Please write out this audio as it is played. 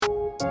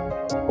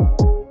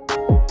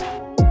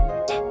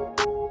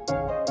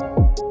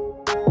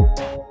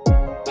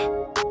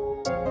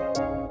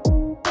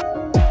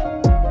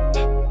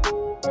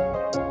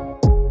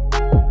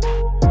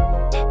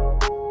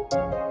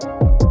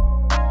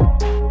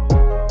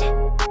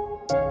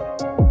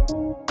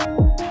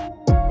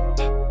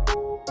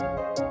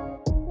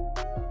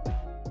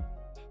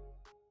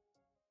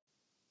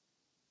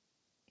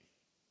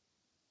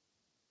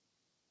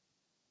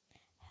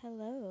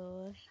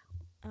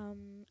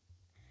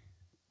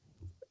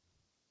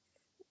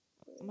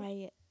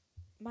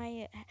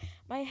my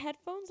my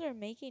headphones are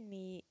making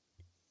me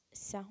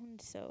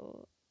sound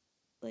so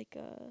like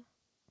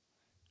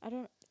I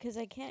don't, cuz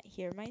I can't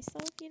hear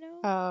myself,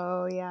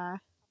 Oh, yeah.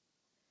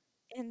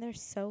 and they're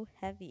so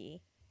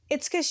heavy.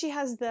 It's because she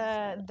has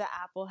So the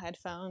Apple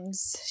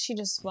headphones.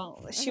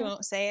 She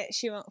won't say it.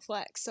 She won't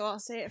flex. So I'll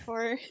say it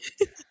for her.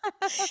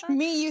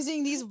 Me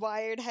using these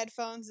wired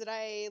headphones that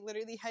I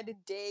literally had to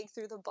dig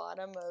through the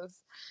bottom of,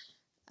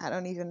 I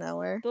don't even know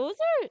where. those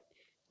are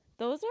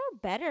those are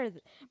better.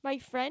 My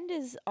friend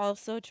is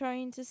also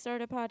trying to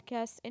start a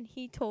podcast, and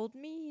he told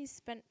me he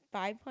spent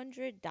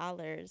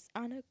 $500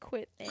 on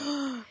equipment.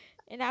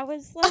 And I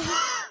was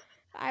like,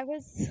 I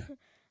was,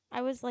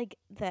 I was like,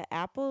 the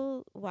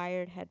Apple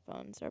wired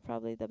headphones are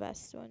probably the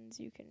best ones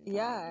you can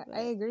find. Yeah, I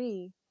But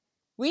agree.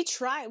 We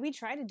tried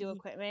to do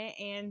equipment,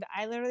 and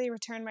I literally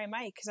returned my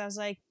mic because I was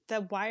like,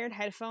 the wired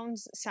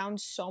headphones sound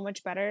so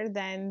much better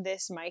than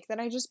this mic that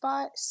I just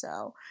bought.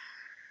 So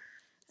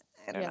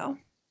I don't yeah, know.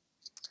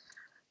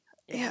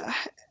 yeah. Yeah,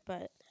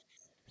 But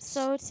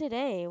so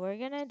today we're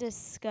gonna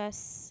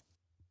discuss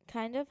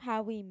kind of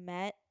how we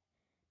met.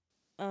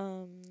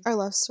 Um, our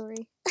love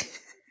story.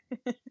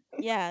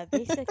 yeah,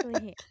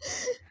 basically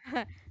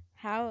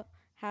how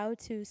how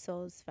two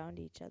souls found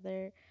each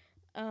other.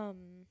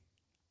 Um,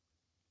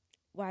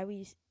 why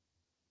we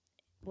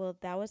well,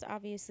 that was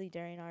obviously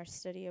during our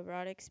study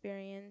abroad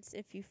experience.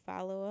 If you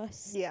follow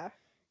us, Yeah,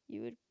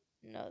 you would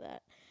know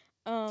that.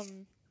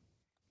 Um,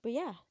 but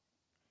yeah,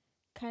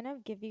 kind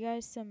of give you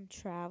guys some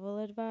travel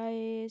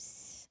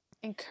advice,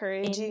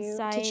 encourage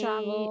you to insight.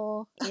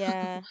 travel.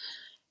 Yeah,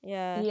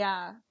 yeah.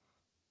 Yeah,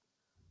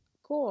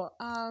 cool.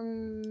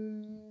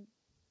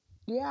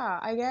 Yeah,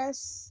 I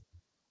guess.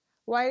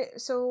 Why?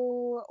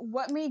 So,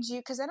 what made you?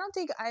 Because I don't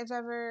think I've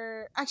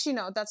ever. Actually,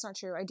 no, that's not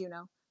true. I do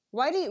know.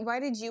 Why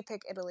did you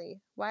pick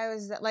Italy? Why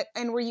was that like?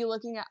 And were you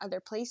looking at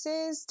other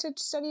places to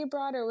study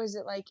abroad, or was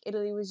it like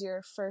Italy was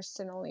your first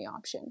and only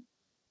option?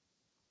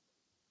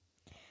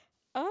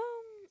 Um,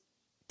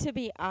 to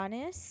be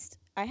honest,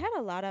 I had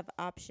a lot of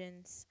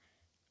options.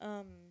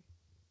 Um,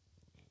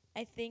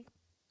 I think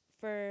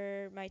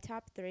for my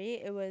top three,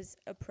 it was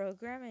a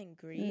program in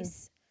Mm.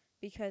 Greece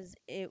because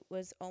it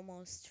was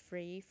almost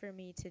free for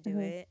me to do Hmm.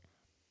 it.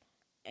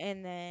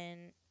 And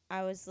then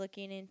I was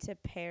looking into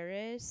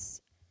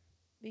Paris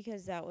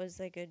because that was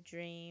like a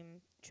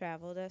dream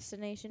travel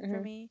destination for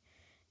Hmm. me.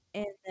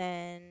 And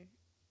then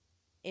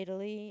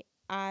Italy,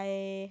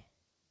 I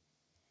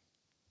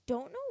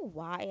don't know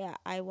why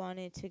I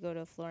wanted to go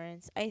to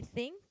Florence. I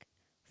think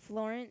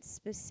Florence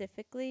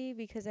specifically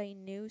because I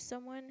knew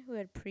someone who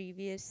had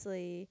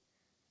previously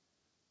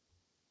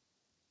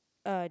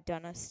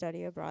done a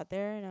study abroad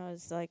there, and I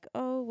was like,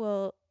 "Oh,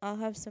 well, I'll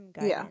have some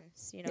Yeah,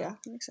 guidance, you know." yeah,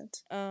 makes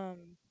sense.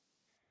 Um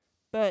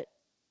but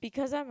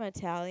because I'm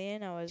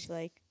Italian, I was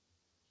like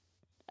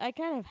I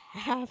kind of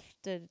have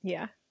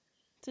Yeah,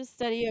 to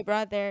study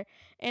abroad there,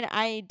 and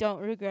I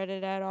don't regret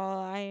it at all.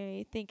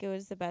 I think it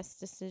was the best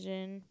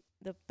decision,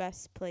 the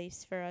best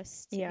place for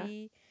us to yeah,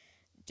 be,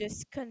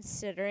 just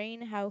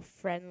considering how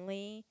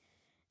friendly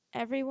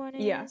everyone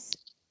yeah, is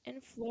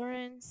in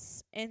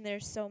Florence, and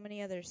there's so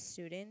many other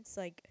students,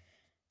 like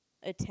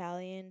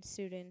Italian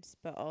students,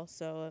 but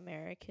also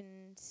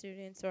American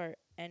students or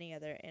any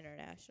other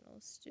international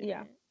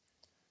yeah, student.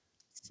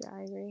 yeah.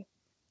 I agree.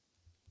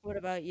 What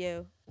about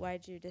you?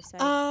 Why'd you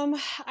decide? Um,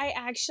 I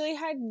actually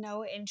had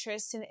no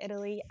interest in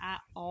Italy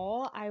at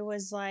all. I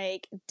was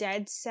like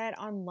dead set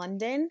on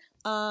London.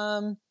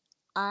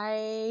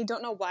 I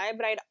don't know why,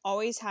 but I'd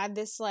always had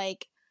this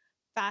like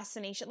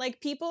fascination.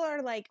 Like people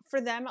are like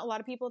for them, a lot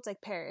of people it's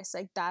like Paris.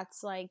 Like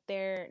that's like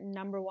their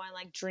number one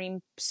like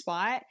dream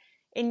spot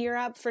in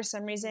Europe. For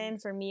some Mhm. reason,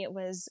 for me it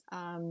was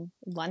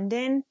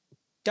London.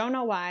 Don't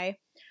know why.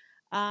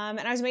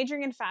 And I was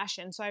majoring in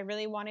fashion, so I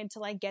really wanted to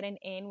like get an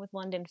in with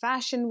London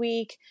Fashion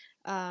Week.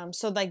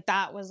 So like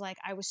that was like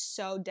I was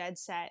so dead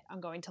set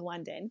on going to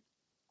London.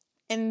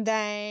 And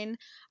then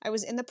I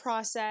was in the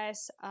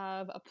process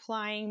of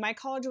applying. My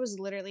college was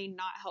literally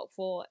not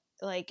helpful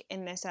like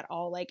in this at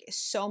all. Like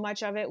so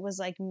much of it was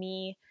like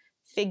me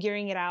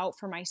figuring it out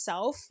for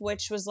myself,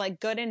 which was like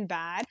good and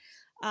bad.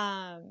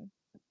 Um,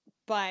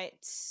 but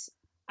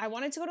I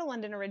wanted to go to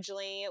London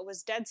originally. It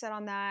was dead set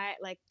on that,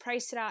 like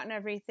priced it out and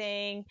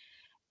everything.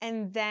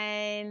 And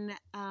then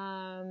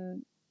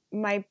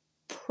my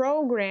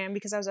program,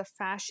 because I was a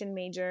fashion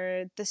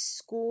major, the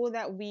school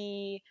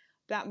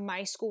that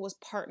my school was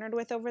partnered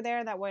with over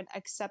there that would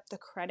accept the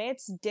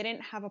credits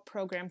didn't have a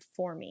program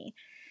for me.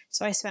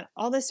 So I spent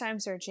all this time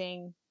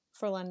searching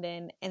for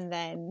London and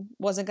then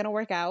wasn't going to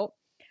work out.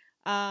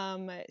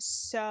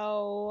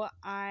 So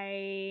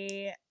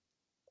I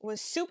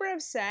was super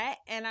upset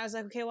and I was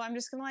like, okay, well, I'm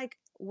just going to like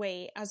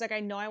wait. I was like, I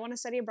know I want to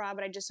study abroad,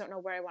 but I just don't know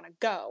where I want to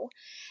go.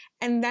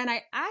 And then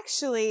I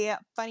actually,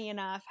 funny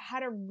enough,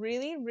 had a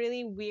really,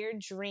 really weird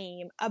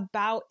dream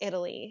about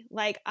Italy.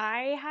 Like,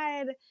 I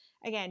had,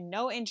 again,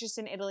 no interest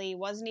in Italy,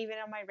 wasn't even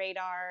on my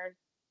radar,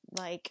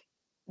 like,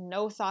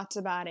 no thoughts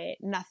about it,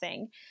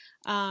 nothing.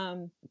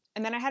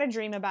 And then I had a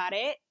dream about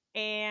it.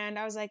 And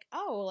I was like,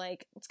 oh,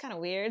 like, it's kind of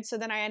weird. So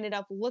then I ended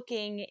up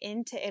looking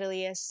into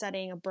Italy as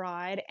studying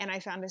abroad, and I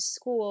found a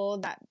school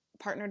that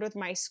partnered with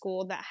my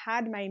school that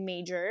had my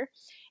major,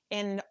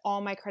 and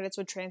all my credits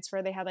would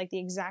transfer. They had like the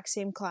exact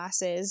same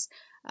classes.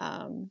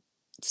 Um,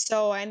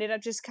 so I ended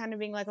up just kind of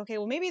being like, okay,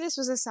 well, maybe this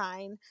was a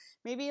sign.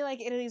 Maybe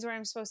like Italy's where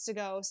I'm supposed to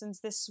go since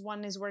this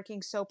one is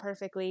working so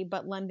perfectly,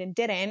 but London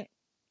didn't.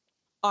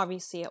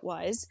 Obviously, it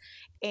was.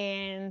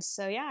 And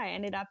so yeah, I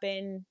ended up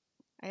in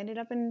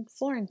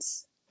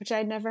Florence, which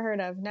I'd never heard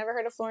of. Never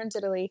heard of Florence,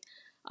 Italy.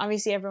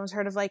 Obviously, everyone's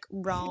heard of like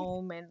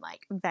Rome and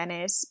like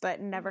Venice,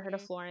 but never heard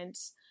of Mhm.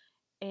 Florence.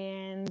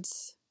 And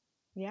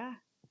yeah,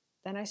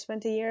 then I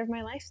spent a year of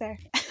my life there.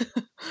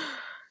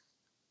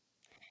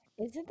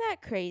 Isn't that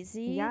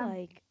crazy? Yeah,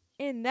 Like,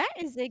 and that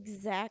is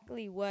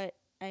exactly what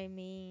I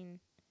mean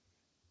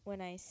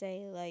when I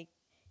say, like,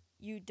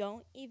 you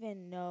don't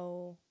even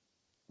know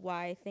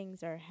why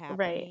things are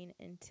right. happening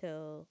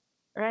until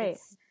Right.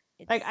 it's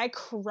Like it's I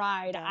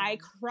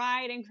done.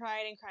 cried and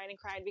cried and cried and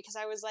cried because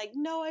I was like,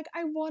 no, like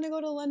I want to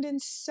go to London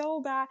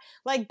so bad.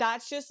 Like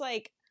that's just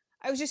like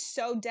I was just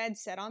so dead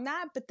set on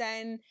that. But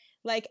then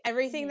like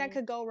everything that Mhm.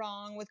 could go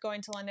wrong with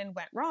going to London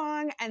went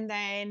wrong. And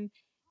then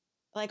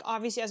like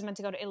obviously I was meant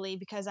to go to Italy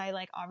because I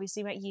like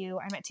obviously met you.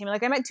 I met Tammy.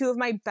 Like I met two of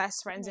my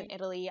best friends in Mhm.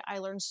 Italy. I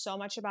learned so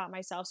much about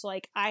myself. So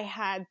like I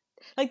had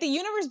like the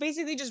universe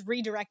basically just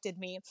redirected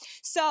me.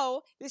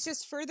 So this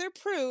just further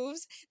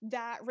proves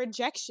that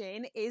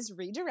rejection is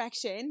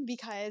redirection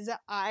because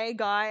I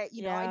got,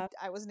 you know, Yeah.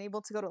 I wasn't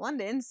able to go to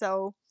London,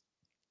 so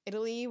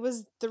Italy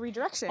was the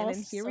redirection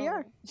and here we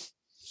are.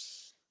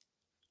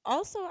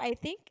 Also, I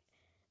think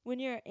when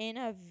you're in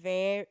a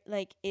very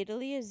like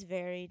Italy is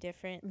very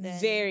different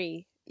than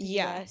Very the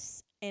yeah.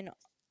 US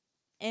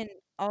and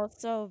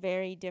also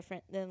very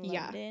different than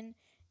Yeah. London.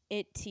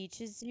 It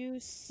teaches you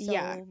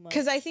Yeah, so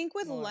because I much think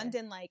with more.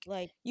 London, like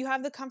Like, you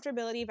have the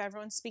comfortability of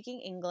everyone speaking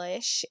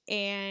English,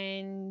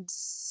 and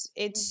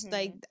it's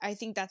like mhm. I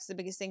think that's the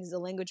biggest thing is the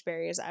language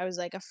barriers. I was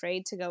like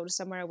afraid to go to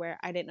somewhere where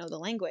I didn't know the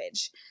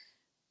language,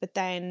 but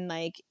then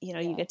like you know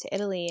you Yeah. get to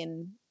Italy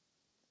and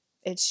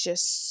it's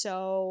just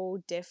so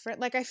different.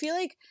 Like I feel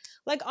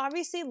like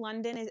obviously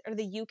London is or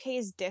the UK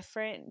is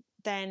different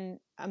than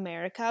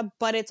America,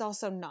 but it's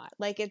also not.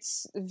 Like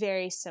it's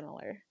very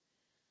similar,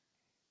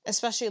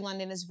 especially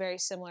London is very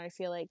similar, I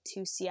feel like,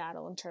 to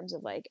Seattle in terms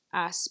of like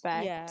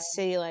aspect, Yeah.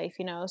 city life,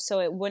 you know? So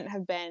it wouldn't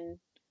have been,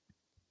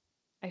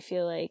 I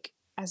feel like,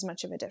 as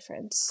much of a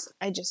difference.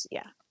 I just,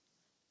 yeah.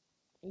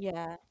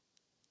 Yeah.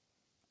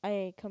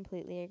 I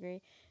completely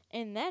agree.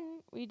 And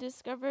then we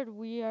discovered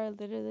we are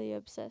literally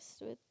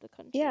obsessed with the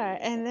Yeah. country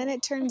as a And then whole.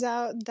 it turns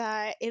out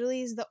that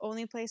Italy is the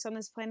only place on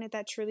this planet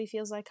that truly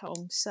feels like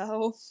home.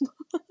 So,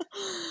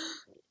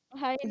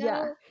 I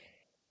yeah. know.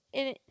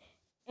 And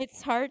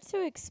it's hard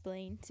to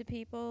explain to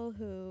people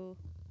who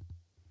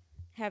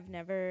have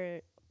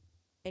never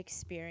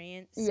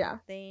experienced Yeah.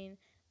 something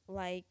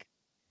like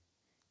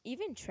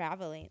even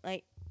traveling.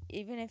 Like,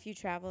 even if you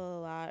travel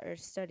a lot or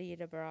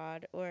studied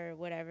abroad or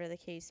whatever the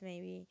case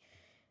may be,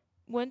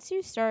 once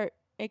you start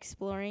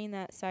exploring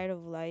that side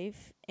of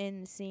life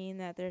and seeing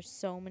that there's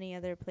so many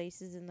other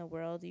places in the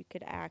world you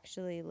could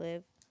actually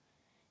live,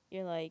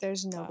 you're like,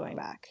 There's no going wow.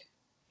 back.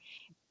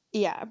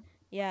 Yeah.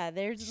 Yeah,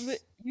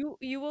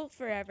 you will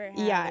forever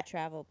have Yeah. a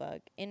travel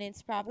bug, and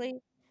it's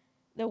probably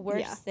the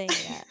Yeah. worst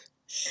thing that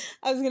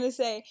I was gonna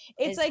say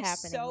it's is like happening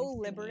so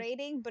to me.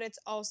 liberating, but it's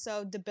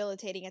also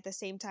debilitating at the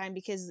same time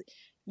because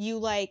you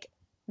like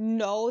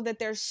know that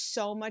there's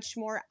so much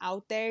more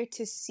out there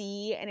to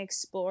see and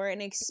explore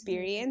and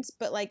Mhm. experience,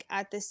 but like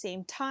at the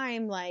same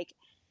time, like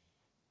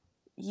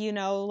you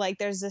know, like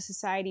there's the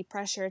society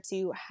pressure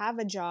to have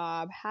a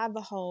job, have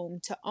a home,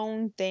 to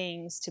own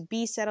things, to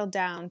be settled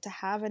down, to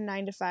have a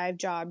 9 to 5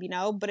 job, you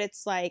know, but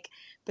it's like,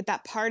 but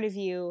that part of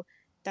you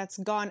that's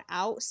gone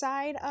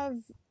outside of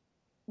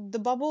the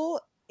bubble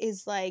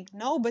is like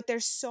no, but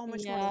there's so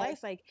much more to Yeah, life,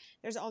 like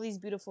there's all these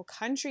beautiful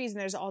countries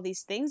and there's all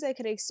these things I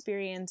could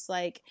experience,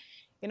 like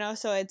you know,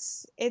 so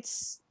it's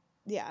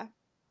yeah,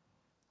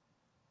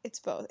 it's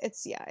both,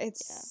 it's yeah,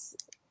 yeah, it's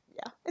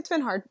yeah, it's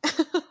been hard.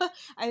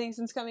 I think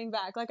since coming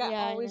back, like I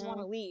yeah. I always want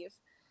to know. leave,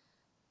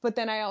 but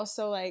then I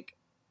also like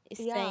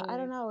yeah, I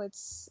don't Same. know,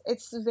 it's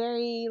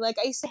very like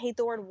I used to hate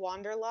the word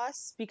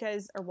wanderlust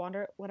because or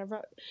wander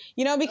whatever,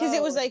 you know, because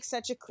it was Oh, like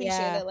such a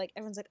cliche yeah. that like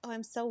everyone's like, oh,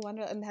 I'm so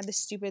wander, and had this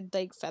stupid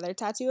like feather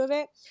tattoo of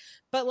it,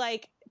 but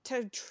like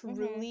to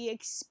Mhm. truly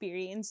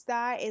experience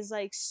that is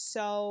like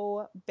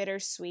so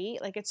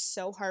bittersweet, like it's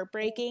so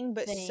heartbreaking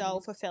but so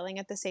Insane. fulfilling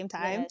at the same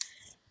time. Yes.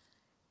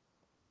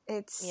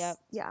 It's Yep.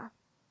 yeah,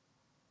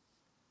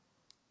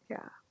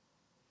 yeah,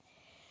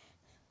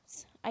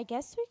 I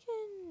guess we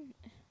can.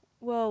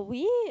 Well,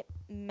 we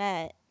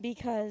met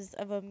because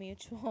of a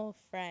mutual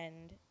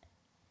friend.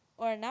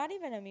 Or not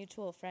even a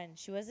mutual friend.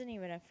 She wasn't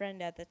even a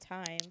friend at the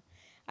time.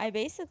 I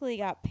basically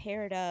got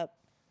paired up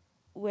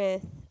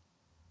with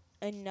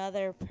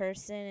another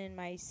person in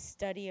my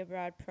study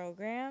abroad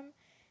program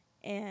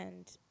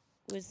and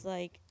was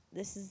like,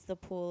 this is the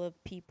pool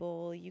of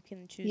people you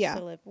can choose yeah,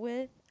 to live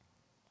with.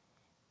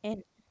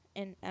 And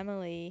and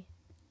Emily.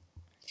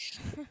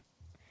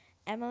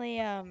 Emily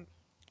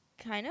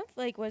kind of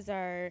like was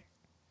our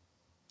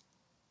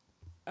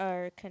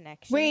Wait,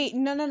 connection.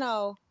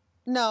 no.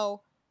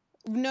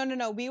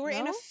 We were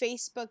in a No?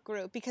 Facebook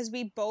group because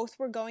we both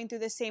were going through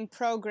the same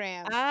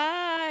program.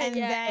 Ah, And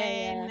yeah,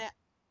 yeah,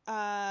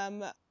 yeah.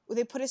 then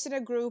they put us in a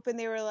group and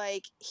they were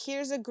like,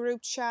 here's a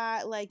group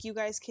chat, like you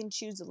guys can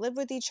choose to live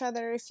with each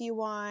other if you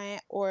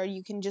want, or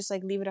you can just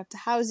like leave it up to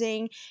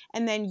housing.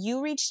 And then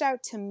you reached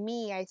out to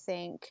me, I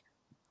think.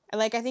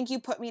 Like I think you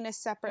put me in a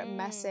separate Mm.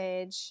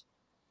 message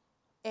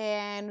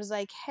and was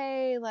like,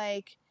 hey,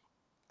 like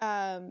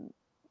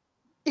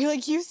you're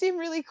like, you seem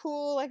really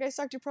cool. Like, I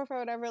stalked your profile,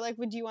 whatever. Like,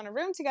 would you want a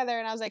room together?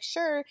 And I was like,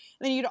 sure. And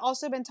then you'd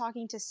also been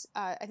talking to,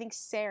 I think,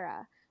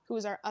 Sarah, who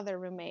was our other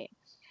roommate.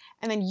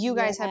 And then you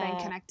guys had been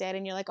Yeah. connected.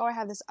 And you're like, oh, I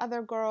have this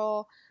other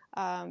girl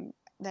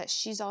that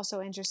she's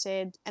also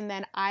interested. And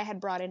then I had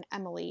brought in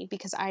Emily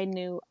because I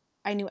knew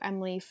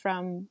Emily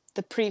from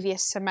the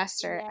previous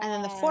semester. And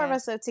then the four of Yeah.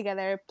 us lived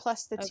together,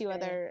 plus the two Okay.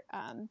 other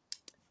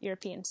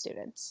European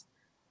students.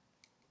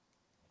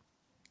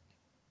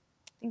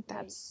 I think Right,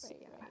 that's,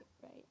 right, yeah. right,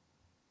 right.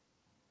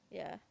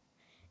 Yeah.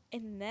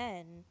 And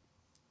then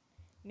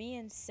me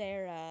and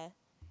Sarah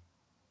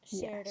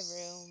shared a Yes.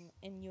 room,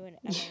 and you and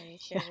Emily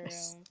shared a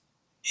Yes. room.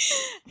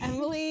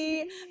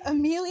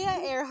 Amelia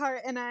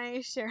Earhart and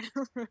I shared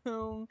a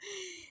room,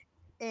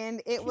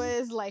 and it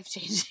was life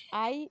changing.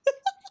 I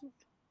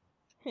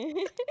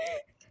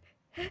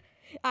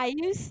I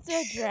used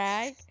to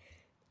drag,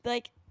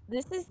 like,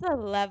 this is the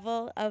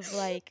level of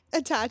like,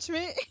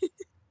 Attachment?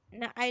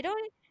 no, I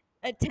don't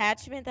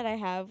attachment that I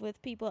have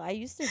with people. I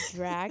used to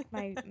drag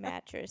my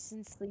mattress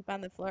and sleep on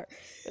the floor.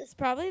 It was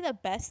probably the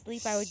best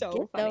sleep I would So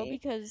get though, funny.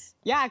 because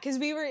Yeah, because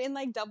we were in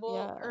like double,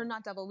 yeah. or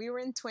not double, we were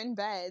in twin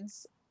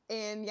beds.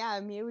 And yeah,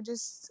 Mia would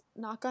just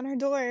knock on our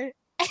door.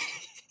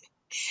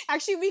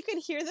 Actually, we could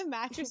hear the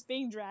mattress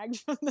being dragged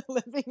from the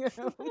living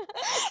room.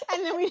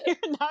 And then we'd hear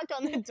a knock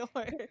on the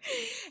door.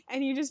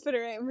 And you just put it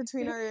right in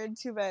between our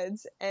two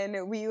beds.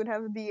 And we would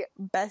have the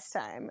best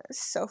time.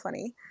 So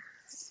funny.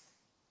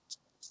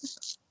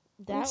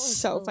 That was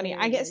So funny.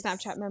 I get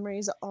Snapchat hilarious.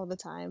 memories all the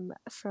time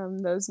from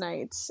those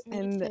nights. Me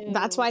And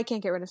that's why too. I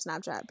can't get rid of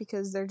Snapchat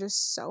because they're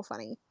just so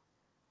funny.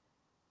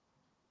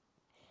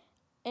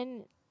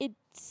 And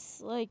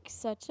it's like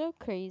such a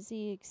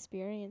crazy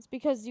experience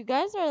because you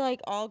guys are like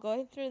all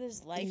going through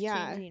this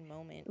Yeah. life-changing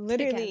moment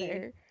Literally,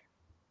 together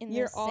in the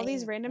you're all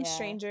these same, random yeah.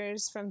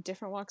 strangers from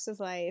different walks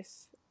of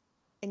life,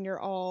 and you're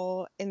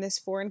all in this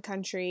foreign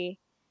country,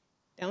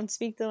 don't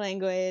speak the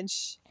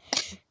language,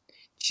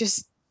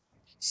 just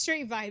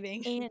straight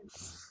vibing. And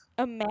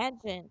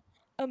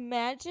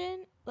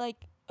imagine like,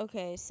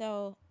 okay,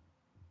 so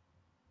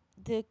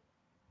the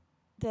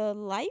the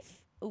life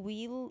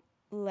we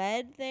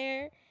led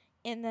there,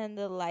 and then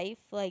the life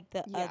like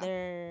the Yeah.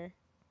 other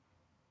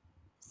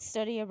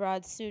study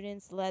abroad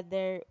students led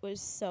there was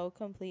so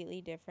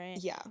completely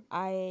different. Yeah.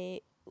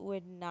 I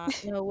would not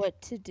know what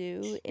to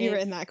do We were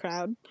if in that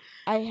crowd.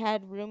 I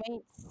had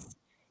roommates,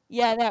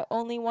 yeah, that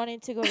only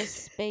wanted to go to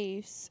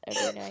space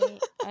every night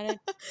on a Yeah.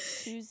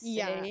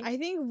 Tuesday. I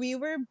think we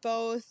were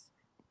both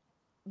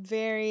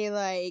very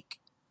like,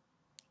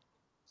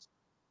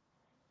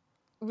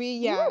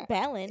 We were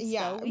balanced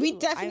though. we I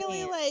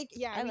definitely mean, like,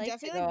 I we like to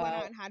definitely go like went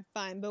out out. and had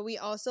fun, but we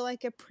also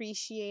like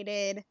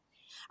appreciated,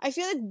 I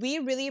feel like we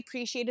really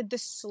appreciated the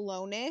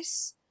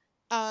slowness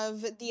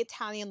of the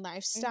Italian Mhm.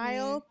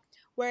 lifestyle,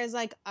 whereas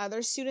like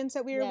other students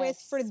that we were with,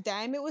 for Yes.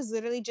 them it was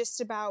literally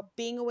just about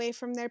being away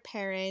from their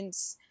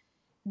parents,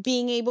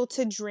 being able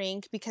to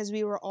drink because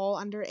we were all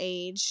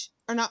underage,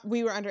 or not,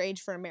 we were underage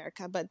for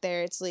America, but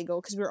there it's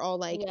legal because we were all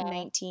like Yeah.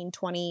 19,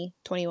 20,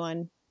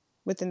 21,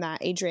 within that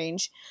age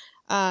range.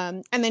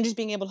 And then just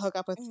being able to hook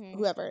up with Mhm.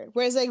 whoever.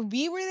 Whereas like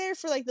we were there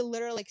for like the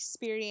literal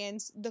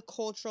experience, the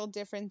cultural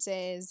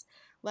differences.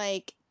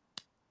 Like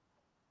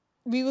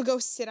we would go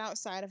sit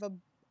outside of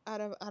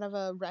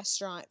a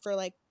restaurant for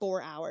like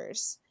 4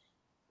 hours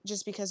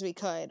just because we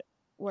could.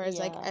 Whereas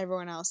like Yeah.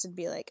 everyone else would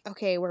be like,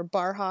 okay, we're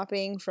bar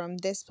hopping from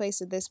this place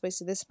to this place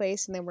to this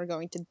place, and then we're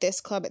going to this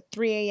club at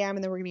 3 a.m.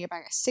 and then we're gonna get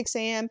back at 6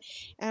 a.m.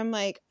 And I'm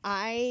like,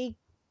 I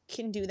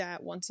can do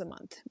that once a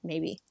month,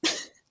 maybe.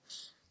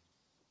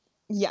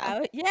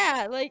 Yeah.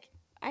 Yeah, like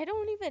I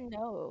don't even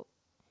know.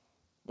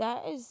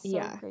 That is so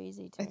Yeah.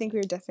 crazy to I think we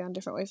me. were definitely on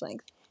different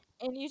wavelength.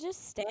 And you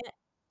just stand,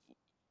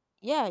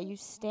 yeah, you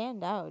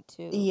stand out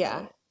too,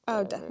 Yeah. but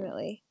Oh, whatever.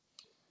 definitely.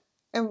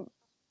 And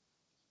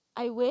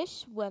I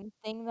wish one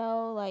thing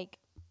though, like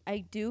I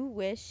do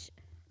wish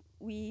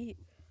we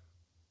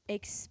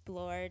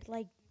explored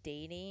like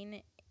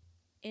dating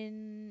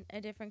in a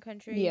different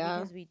country yeah.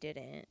 because we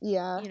didn't.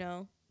 Yeah. You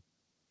know?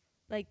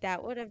 Like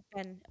that would have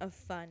been a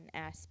fun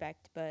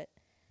aspect, but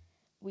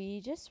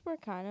we just were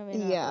kind of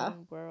in our Yeah.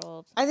 own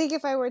world. I think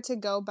if I were to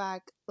go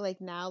back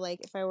like now, like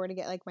if I were to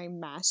get like my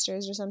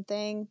master's or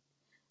something,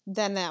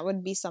 then that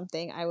would be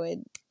something I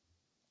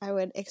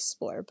would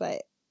explore.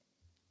 But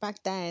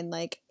back then,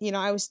 like,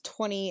 I was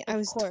 20, I Of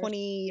was course.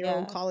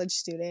 20-year-old Yeah. college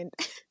student.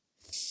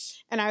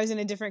 and I was in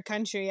a different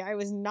country. I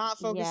was not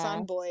focused Yeah.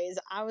 on boys.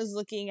 I was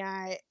looking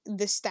at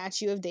the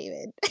statue of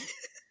David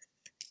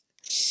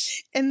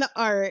and the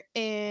art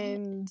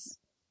and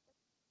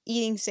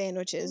eating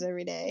sandwiches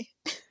every day.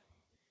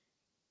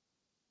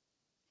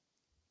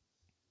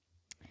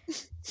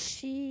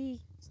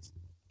 She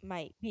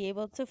might be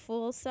able to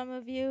fool some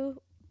of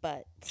you,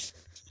 but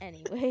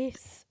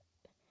anyways,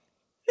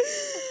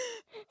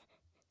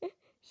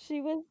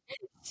 she was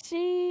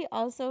she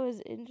also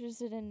was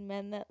interested in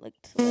men that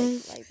looked like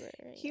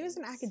He was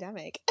an librarians.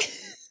 academic.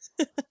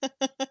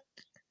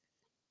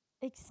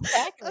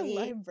 A Exactly.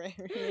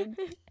 librarian.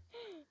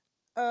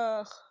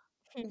 Ugh.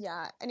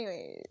 Yeah.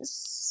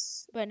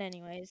 Anyways. But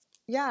anyways,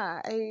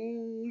 Yeah.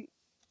 I.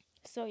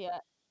 so yeah,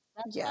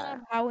 that's kind Yeah.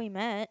 of how we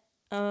met.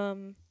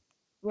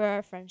 Where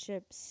our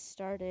friendship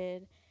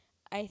started.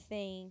 I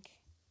think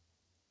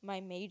my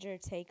major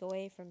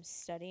takeaway from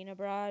studying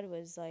abroad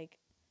was like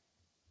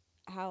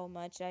how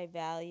much I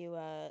value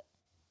a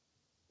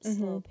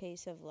Mm-hmm. slow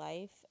pace of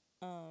life.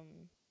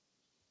 Um,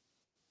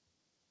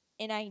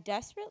 and I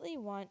desperately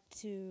want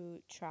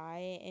to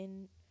try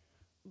and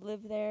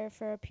live there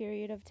for a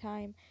period of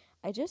time.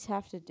 I just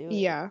have to do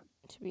it, Yeah.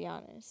 to be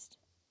honest.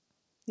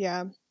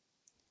 Yeah.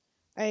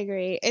 I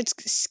agree. It's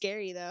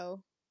scary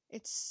though.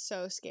 It's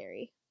so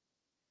scary.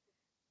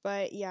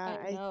 But yeah, I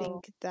I know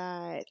think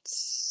that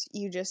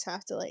you just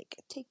have to like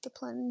take the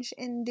plunge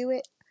and do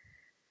it.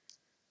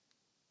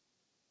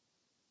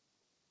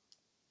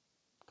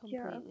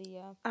 Yeah. completely,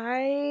 yeah.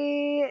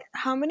 I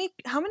how many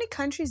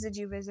countries did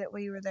you visit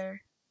while you were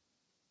there?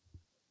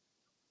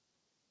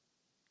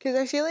 Cuz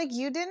I feel like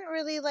you didn't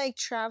really like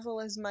travel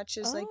as much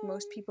as like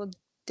most Um, people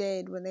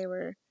did when they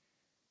were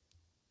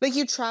like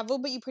you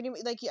traveled but you pretty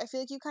much like I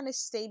feel like you kind of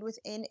stayed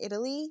within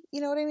Italy,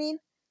 you know what I mean?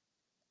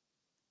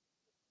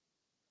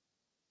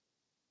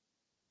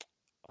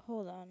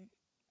 hold on.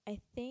 I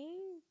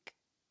think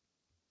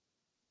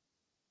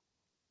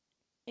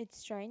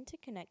it's trying to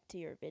connect to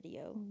your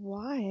video.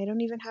 Why? I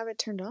don't even have it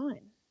turned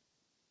on.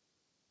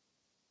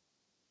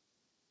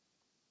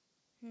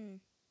 Hmm.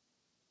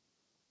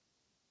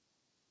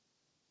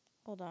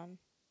 Hold on.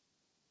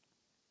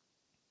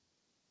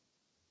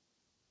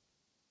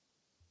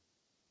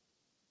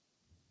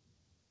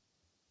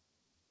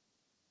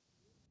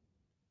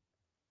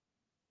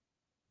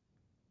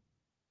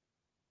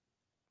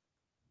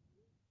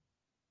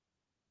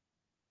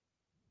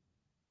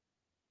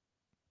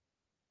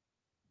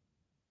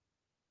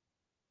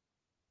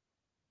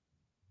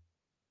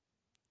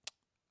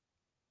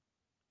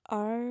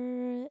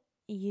 Are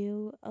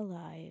you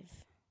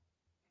alive?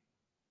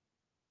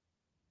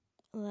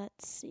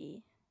 Let's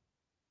see.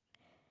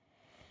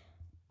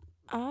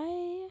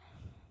 I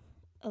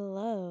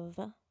love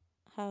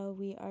how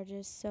we are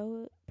just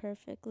so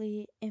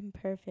perfectly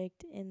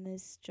imperfect in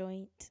this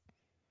joint.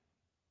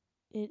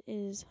 It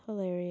is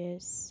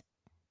hilarious.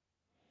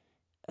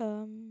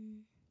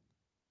 Um,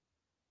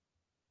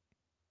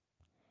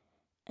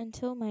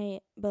 until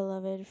my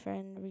beloved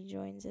friend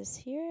rejoins us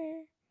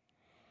here.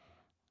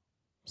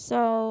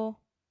 So,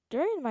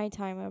 during my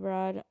time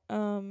abroad,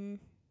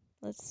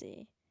 let's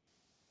see.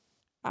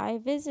 I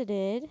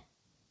visited.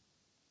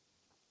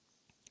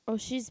 Oh,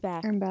 she's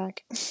back. I'm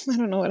back. I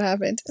don't know what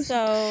happened.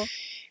 So,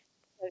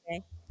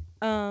 okay.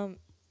 Um,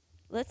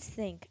 let's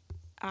think.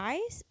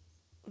 I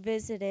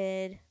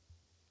visited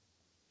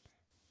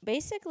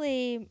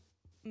basically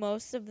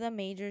most of the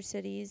major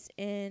cities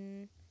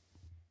in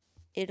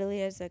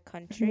Italy as a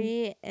Mhm.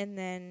 country, and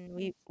then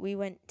we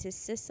went to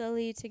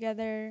Sicily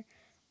together.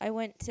 I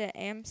went to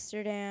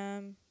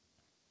Amsterdam.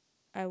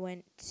 I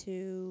went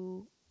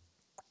to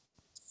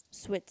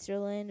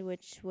Switzerland,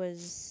 which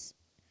was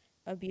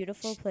a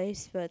beautiful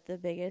place, but the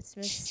biggest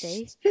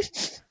mistake.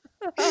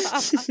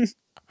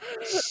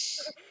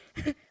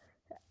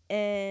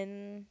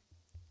 And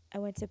I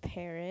went to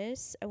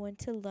Paris. I went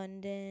to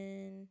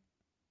London.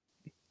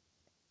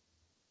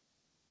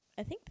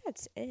 I think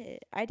that's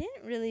it. I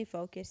didn't really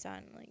focus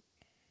on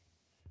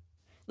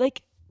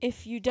like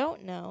if you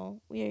don't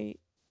know, we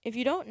if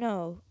you don't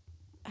know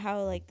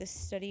how like the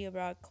study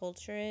abroad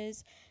culture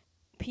is,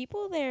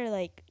 people there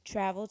like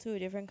travel to a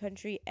different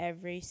country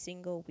every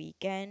single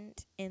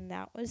weekend, and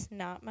that was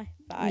not my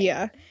vibe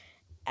Yeah.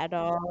 at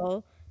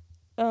all.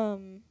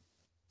 Um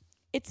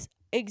it's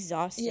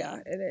Yeah,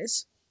 exhausting. it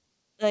is.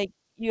 Like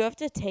you have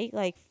to take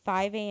like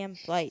 5 a.m.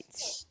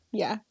 flights,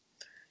 Yeah.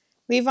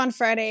 Leave on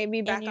Friday,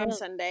 be and back on you're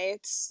Sunday.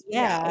 It's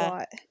yeah, a yeah,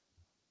 lot.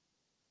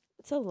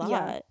 it's a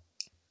Yeah. lot.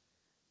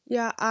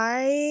 Yeah,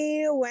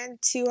 I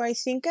went to I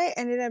think I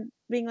ended up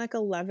being like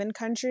 11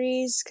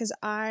 countries cuz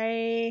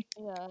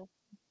Yeah.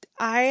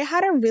 I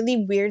had a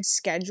really weird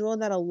schedule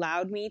that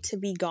allowed me to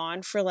be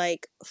gone for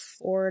like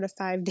 4 to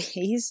 5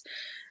 days.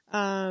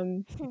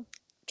 Um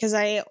cuz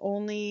I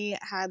only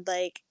had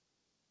like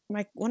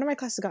my one of my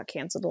classes got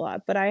canceled a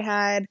lot, but I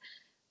had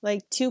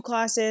like two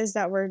classes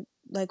that were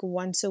like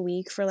once a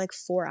week for like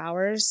 4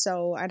 hours.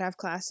 So I'd have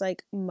class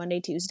like Monday,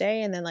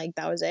 Tuesday, and then like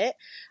that was it.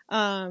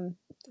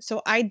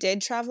 So I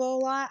did travel a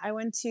lot. I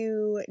went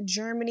to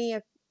Germany,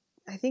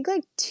 I think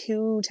like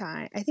 2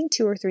 times, I think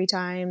 2 or 3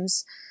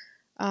 times.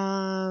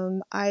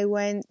 I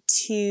went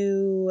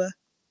to,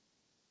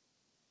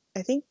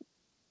 I think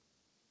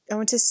I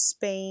went to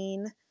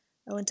Spain.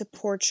 I went to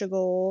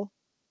Portugal.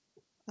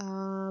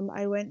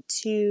 I went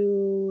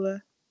to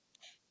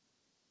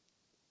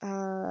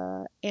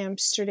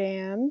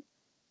Amsterdam.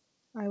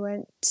 I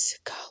went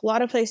a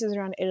lot of places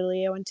around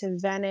Italy. I went to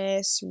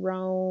Venice,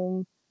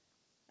 Rome.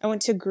 I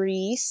went to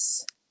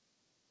Greece.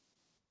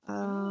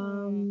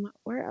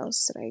 Where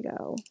else did I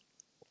go?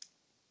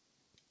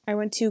 I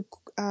went to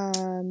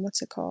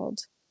what's it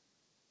called?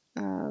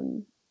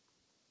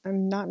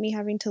 I'm not me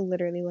having to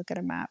literally look at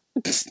a map.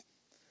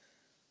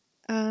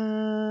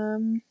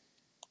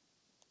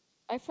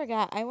 I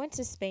forgot. I went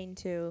to Spain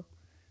too.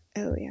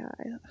 Oh yeah,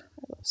 I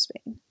love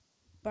Spain.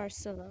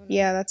 Barcelona.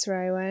 Yeah, that's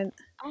where I went.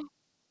 I,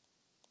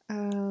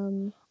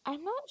 Um,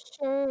 I'm not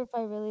sure if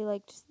I really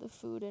liked the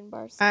food in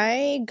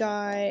Barcelona. I I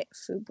can't got lie.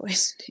 food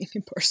poisoning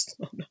in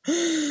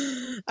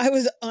Barcelona. I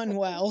was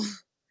unwell.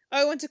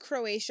 I went to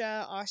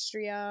Croatia,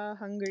 Austria,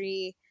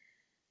 Hungary.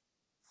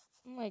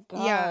 Oh my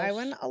Yeah, I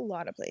went gosh. a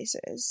lot of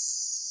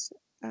places.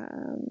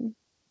 Um,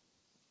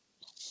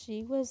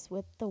 She was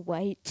with the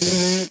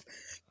whites.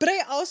 but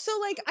I also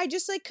I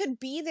just could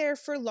be there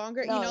for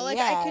longer, No, I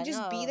yeah, could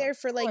just be no, there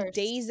for of course.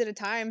 days at a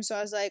time. So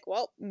I was like,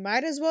 well,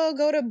 might as well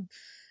go to,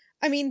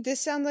 I mean, this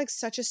sounds like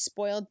such a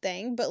spoiled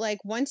thing, but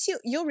once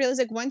you'll realize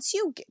once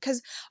you,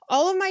 because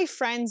all of my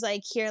friends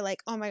hear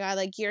oh my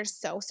god, you're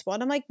so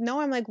spoiled. I'm like,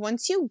 no, I'm like,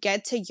 once you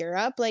get to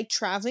Europe,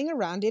 traveling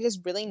around it is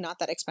really not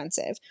that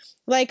expensive.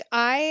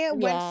 I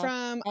went Yeah,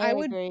 from, I I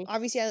would agree.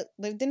 obviously, I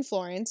lived in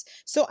Florence,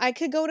 so I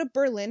could go to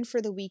Berlin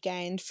for the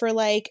weekend for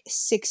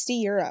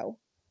 €60.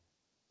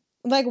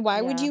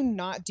 Why would Yeah. you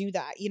not do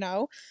that,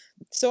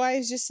 So I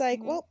was just like,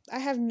 Hmm. well, I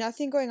have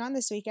nothing going on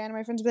this weekend. And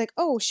my friends would be like,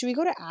 oh, should we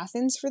go to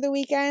Athens for the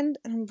weekend?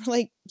 And I'm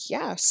like,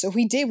 yeah. So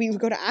we did. We would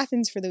go to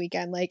Athens for the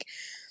weekend.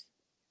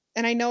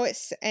 And I know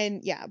it's,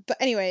 and yeah. But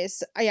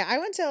anyways, yeah, I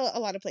went to a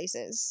lot of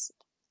places.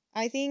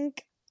 I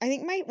think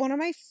one of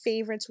my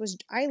favorites was,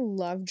 I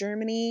love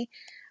Germany.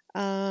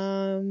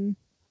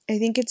 I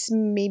think it's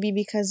maybe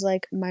because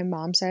my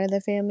mom's side of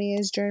the family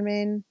is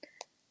German.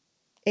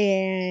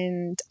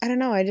 And I don't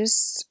know, I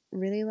just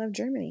really love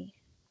Germany.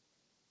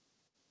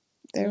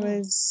 There Yeah.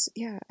 was,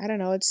 yeah, I don't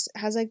know, it's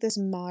has this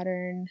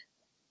modern,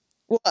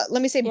 well,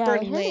 let me say Yeah,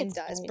 I heard Berlin it's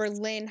does. nice.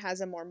 Berlin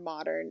has a more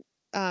modern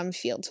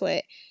feel to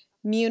it.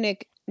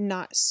 Munich,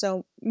 not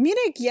so.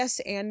 Munich, yes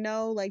and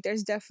no.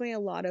 There's definitely a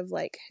lot of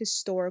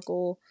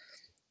historical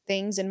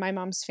things, and my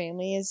mom's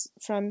family is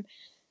from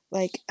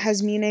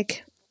has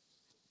Munich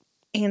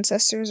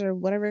ancestors or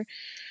whatever.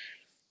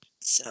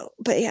 So,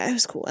 but yeah, it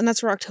was cool, and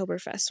that's where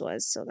Oktoberfest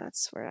was. So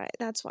that's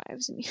why I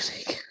was in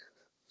Munich.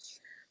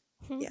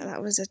 Yeah,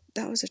 that was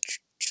a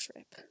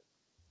trip.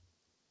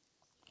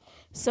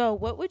 So,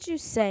 what would you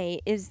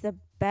say is the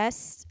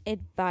best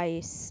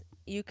advice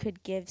you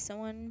could give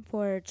someone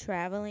for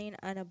traveling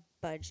on a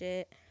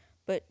budget,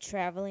 but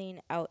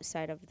traveling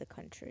outside of the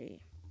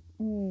country?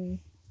 Hmm.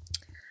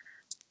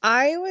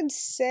 I would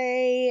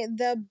say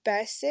the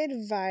best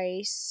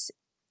advice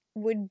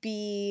would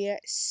be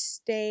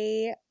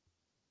stay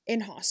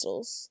in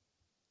hostels.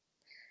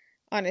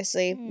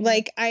 Honestly,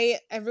 Mm.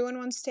 everyone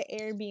wants to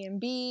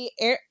Airbnb.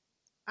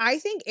 I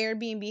think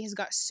Airbnb has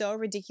got so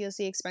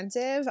ridiculously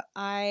expensive.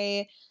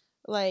 I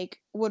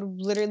would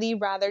literally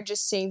rather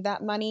just save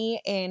that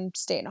money and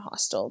stay in a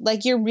hostel.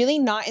 You're really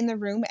not in the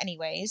room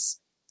anyways.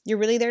 You're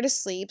really there to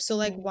sleep. So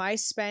Mm. why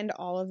spend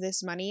all of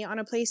this money on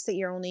a place that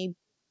you're only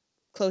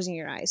closing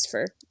your eyes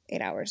for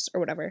 8 hours or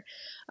whatever?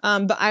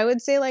 But I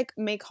would say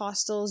make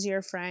hostels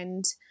your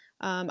friend.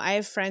 I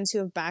have friends who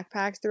have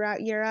backpacked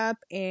throughout Europe,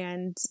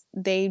 and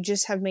they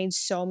just have made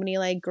so many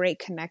great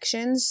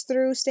connections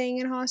through staying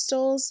in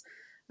hostels.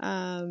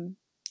 Um,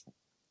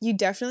 you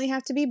definitely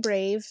have to be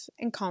brave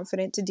and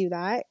confident to do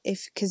that.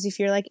 Because if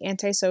you're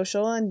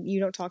antisocial and you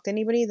don't talk to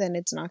anybody, then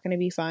it's not going to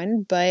be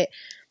fun. But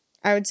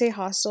I would say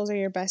hostels are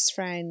your best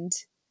friend.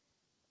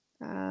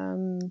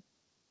 Um,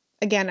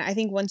 Again, I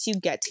think once you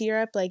get to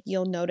Europe,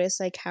 you'll notice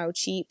how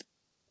cheap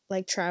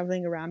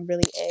traveling around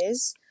really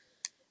is.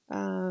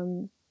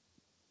 Um,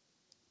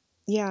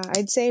 yeah,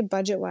 I'd say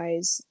budget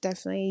wise,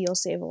 definitely you'll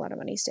save a lot of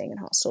money staying in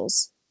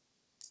hostels.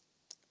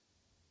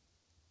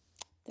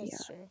 Yeah.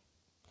 That's true.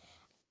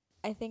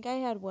 I think I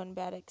had one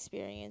bad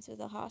experience with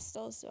a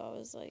hostel, so I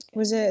was like,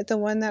 Was it the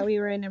one that we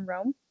were in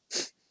Rome?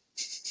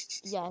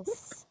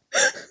 yes.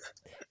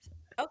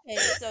 Okay,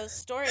 so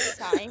story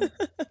time.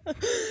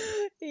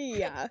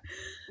 Yeah.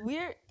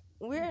 We're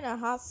we're in a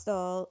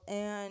hostel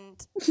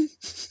and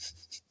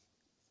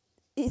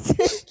it's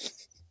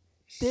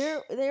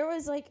there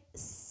was like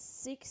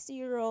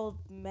 60-year-old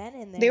men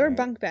in They were there.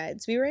 bunk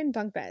beds. We were in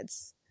bunk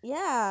beds.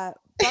 Yeah,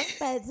 bunk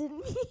beds and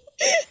me.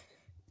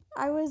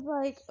 I was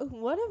like,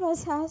 one of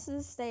us has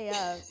to stay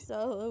up,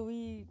 so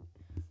we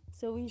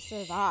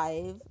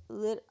survive.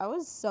 I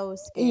was so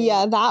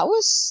Yeah, scared. that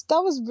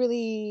was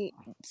really,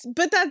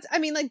 but that's, I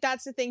mean,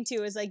 that's the thing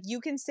too, is you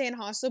can stay in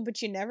hostel,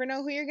 but you never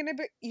know who you're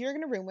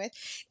gonna room with.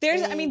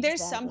 There's some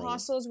Exactly.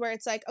 hostels where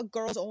it's a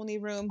girls only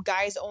room,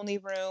 guys only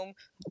room,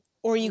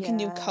 or you can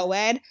do Yeah.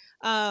 co-ed.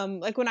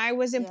 Like when I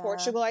was in Yeah.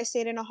 Portugal, I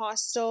stayed in a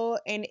hostel,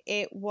 and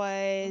it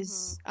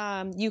Mhm. was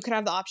you could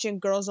have the option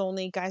girls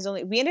only, guys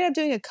only. We ended up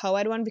doing a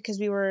co-ed one because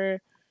we were,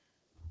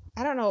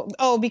 I don't know.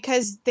 Oh,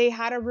 because they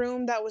had a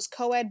room that was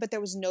co-ed, but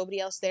there was nobody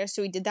else there,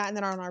 so we did that. And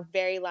then on our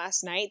very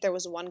last night, there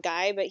was one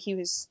guy, but he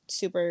was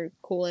super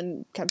cool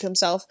and kept to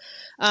himself.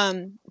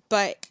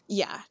 But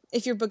yeah,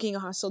 if you're booking a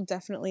hostel,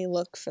 definitely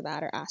look for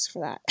that or ask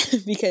for that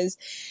because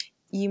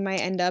you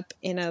might end up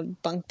in a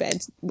bunk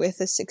bed with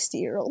a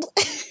 60-year-old.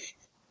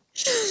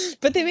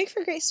 But they make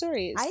for great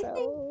stories, I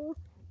think so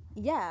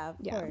yeah,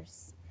 of yeah,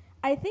 course.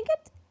 I think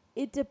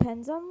it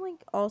depends on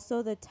like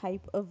also the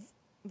type of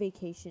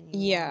vacation you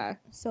want. yeah,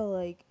 So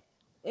like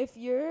if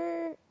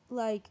you're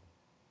like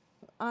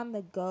on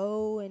the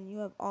go and you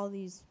have all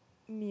these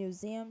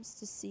museums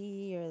to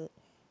see or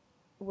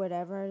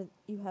whatever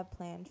you have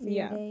planned for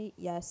your yeah, day,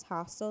 yes,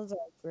 hostels are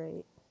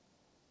great.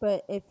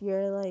 But if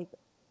you're like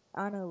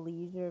on a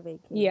leisure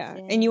yeah.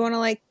 And you vacation, want to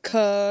like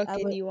cook, I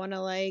and would you want to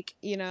like,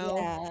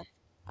 yeah,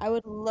 I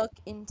would look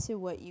into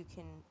what you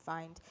can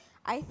find.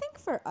 I think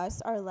for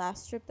us, our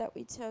last trip that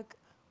we took,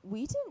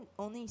 we didn't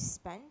only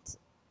spent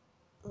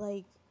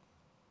like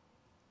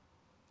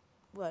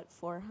what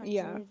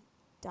yeah,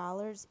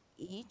 $400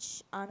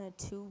 each on a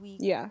 2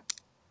 week yeah,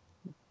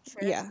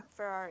 trip yeah,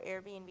 for our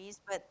Airbnbs.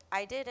 But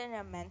I did an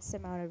immense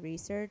amount of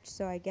research,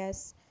 so I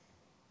guess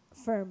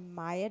for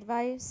my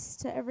advice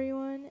to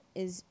everyone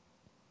is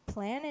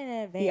plan in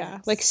yeah.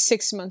 Like advance.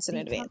 6 months in Become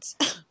advance.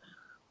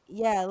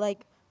 yeah,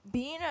 like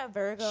being a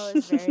Virgo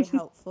is very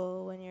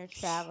helpful when you're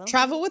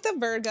Travel traveling. with a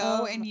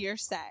Virgo, Um, and you're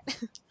set.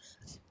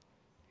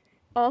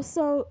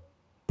 Also,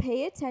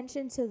 pay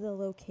attention to the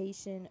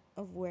location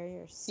of where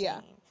you're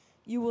Yeah, staying.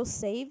 You will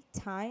save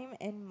time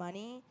and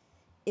money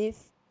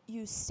if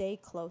you stay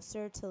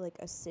closer to like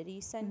a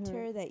city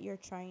hmm, center that you're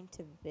trying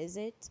to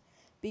visit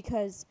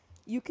because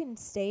you can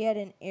stay at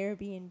an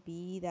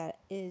Airbnb that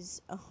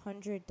is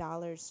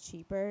 $100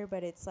 cheaper,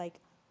 but it's like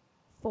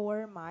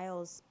 4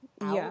 miles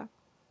out, yeah,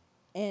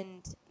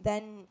 and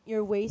then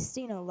you're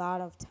wasting a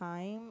lot of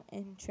time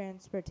and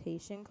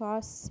transportation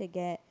costs to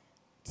get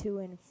to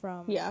and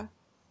from yeah,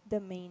 the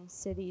main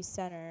city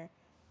center.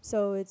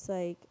 So it's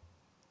like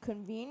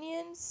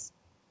convenience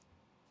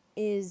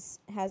is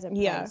has a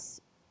yeah,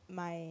 price.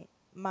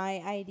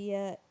 My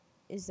idea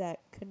is that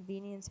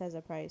convenience has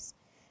a price.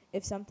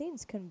 If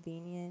something's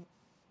convenient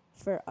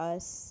for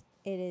us,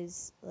 it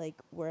is like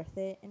worth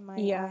it in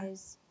my yeah,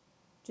 eyes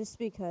just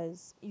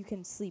because you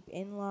can sleep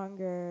in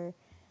longer,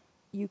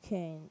 you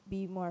can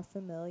be more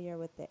familiar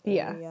with the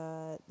yeah,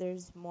 area,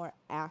 there's more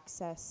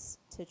access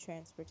to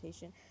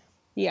transportation.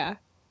 yeah,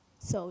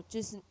 So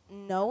just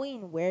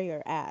knowing where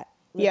you're at,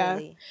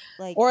 yeah. literally.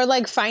 Like, Or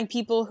like find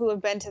people who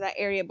have been to that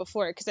area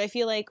before, because I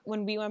feel like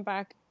when we went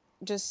back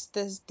just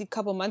this a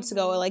couple months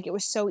ago, mhm. like it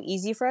was so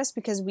easy for us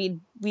because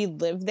we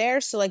lived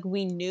there, so like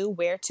we knew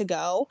where to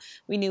go,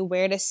 we knew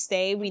where to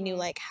stay, we knew Mhm.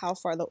 like how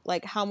far the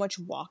like how much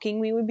walking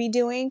we would be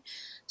doing,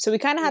 so we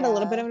kind of had a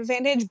little bit Yeah. of an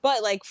advantage.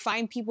 But like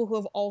find people who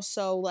have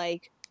also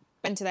like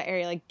been to that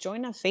area, like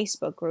join a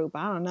Facebook group,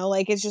 I don't know,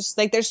 like it's just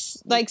like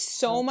there's Yeah. like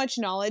so much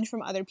knowledge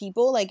from other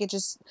people, like it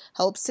just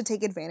helps to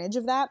take advantage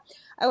of that.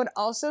 I would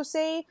also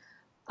say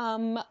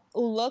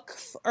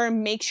or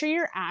make sure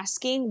you're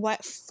asking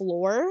what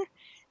floor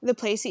the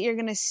place that you're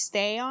going to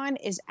stay on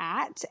is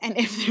at, and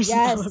if there's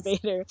an Yes.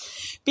 elevator,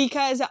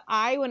 because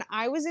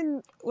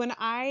when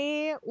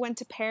I went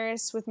to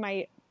Paris with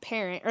my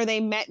parent, or they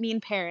met me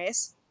in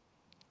Paris,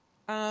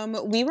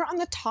 we were on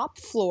the top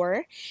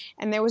floor,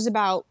 and there was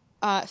about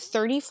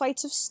 30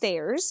 flights of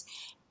stairs,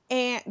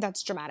 and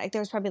that's dramatic.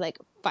 There was probably like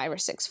 5 or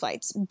 6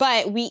 flights,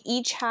 but we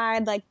each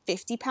had like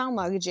 50-pound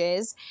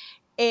luggages,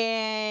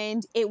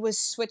 and it was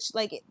switched,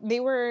 like they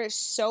were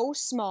so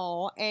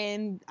small,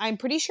 and I'm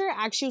pretty sure it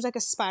actually was like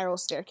a spiral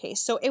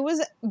staircase, so it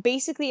was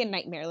basically a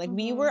nightmare. Like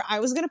Mhm. I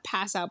was gonna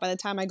pass out by the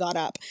time I got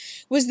up.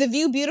 Was the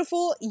view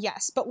beautiful?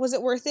 Yes. But was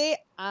it worth it?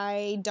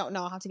 I don't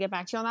know. I'll have to get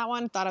back to you on that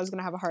one. Thought I was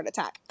gonna have a heart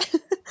attack.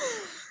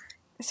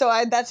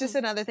 That's just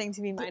another thing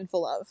to be Th-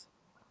 mindful of.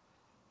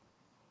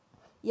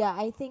 yeah,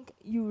 I think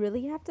you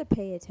really have to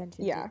pay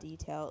attention to Yeah,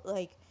 detail.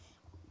 Like,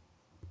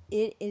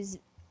 it is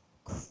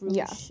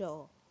yeah,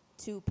 crucial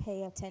to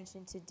pay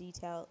attention to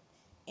detail.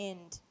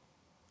 And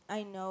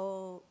I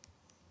know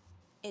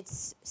it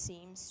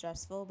seems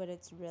stressful, but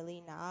it's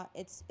really not.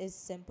 It's as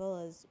simple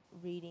as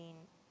reading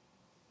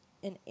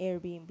an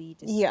Airbnb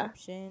yeah.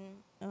 description.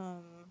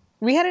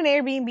 We had an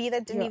Airbnb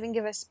that didn't You're even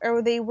give us,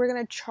 or they were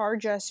gonna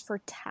charge us for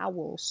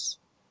towels.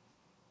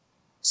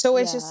 So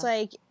it's just yeah,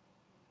 like,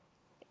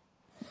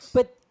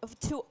 but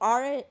to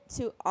our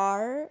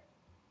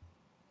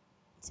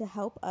to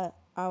help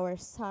our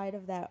side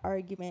of that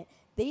argument,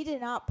 they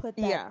did not put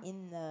that yeah,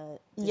 in the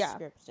yeah,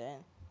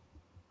 description.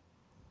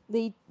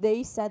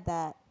 They said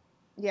that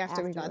yeah,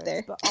 after we got afterwards,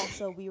 there. but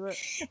also we were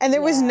And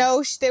there was yeah.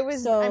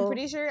 I'm So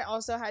pretty sure it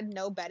also had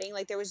no bedding.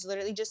 Like there was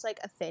literally just like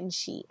a thin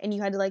sheet, and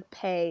you had to like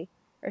pay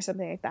or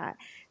something like that.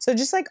 So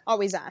just like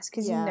always ask,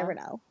 because you yeah, never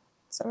know.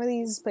 Some of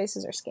these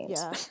places are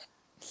scams. yeah.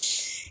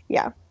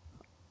 Yeah.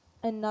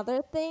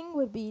 Another thing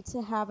would be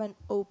to have an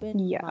open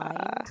Yeah.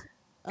 mind.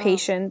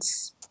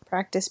 Patience.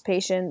 Practice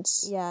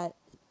patience. Yeah,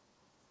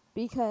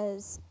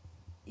 because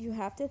you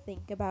have to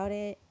think about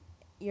it.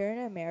 You're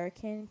an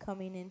American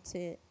coming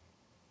into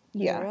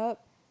Yeah.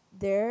 Europe.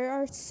 There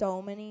are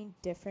so many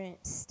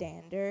different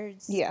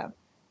standards. Yeah.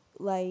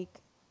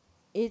 Like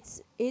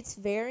it's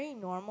very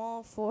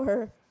normal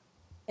for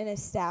an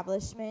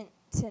establishment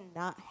to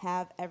not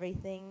have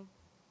everything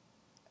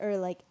or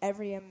like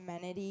every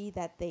amenity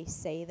that they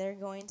say they're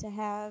going to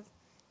have.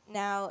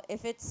 Now,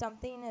 if it's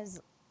something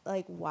as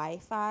like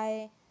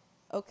Wi-Fi,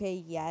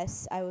 okay,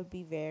 yes, I would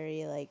be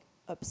very like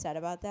upset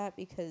about that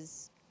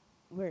because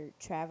we're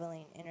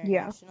traveling Yeah.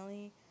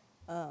 internationally.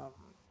 Um,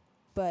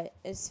 but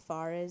as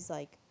far as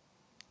like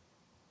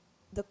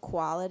the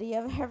quality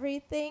of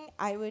everything,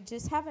 I would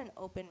just have an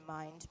open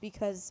mind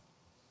because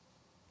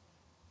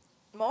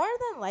more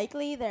than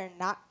likely they're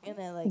not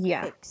gonna like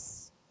Yeah.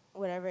 fix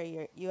whatever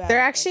you have They're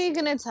an actually issue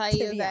going with, to tell to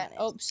you be that,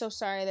 honest. oh, so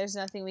sorry, there's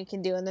nothing we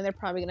can do. And then they're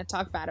probably going to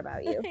talk bad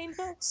about you. I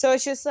know. So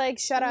it's just like,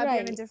 shut up. You're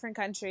in a Right. different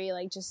country.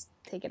 Like, just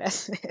take it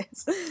as it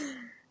is.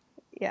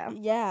 Yeah.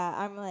 Yeah,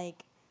 I'm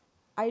like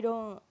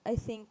I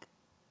think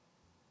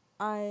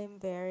I'm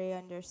very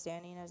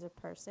understanding as a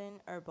person,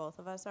 or both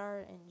of us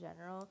are in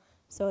general.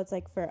 So it's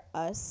like for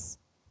us,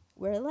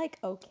 we're like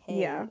Yeah.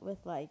 okay with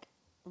like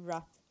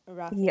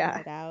roughing Yeah.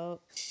 it out.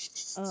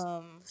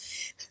 Um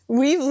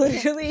We've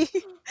literally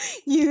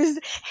used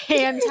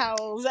hand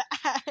towels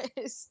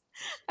as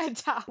a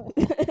towel.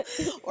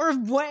 Or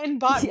went and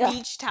bought yeah.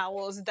 beach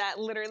towels that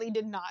literally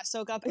did not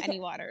soak up any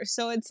water.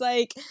 So it's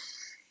like,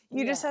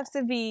 you just Yeah. have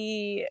to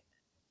be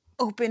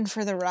open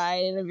for the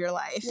ride of your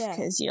life Yeah.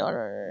 because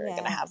you're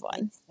gonna Yeah, have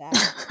one.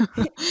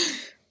 exactly.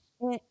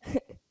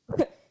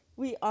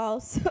 We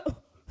also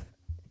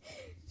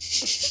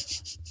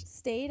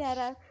stayed at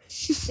a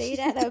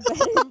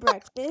bed and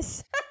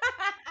breakfast.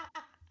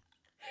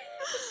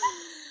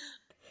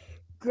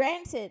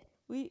 Granted,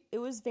 it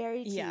was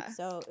very cheap, Yeah.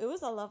 so it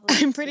was a lovely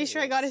I'm pretty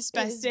sure I got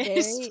experience. It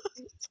was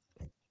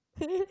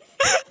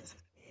asbestos.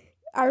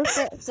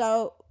 very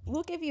so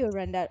we'll give you a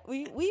rundown.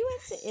 We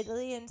went to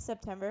Italy in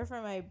September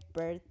for my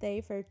birthday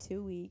for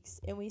 2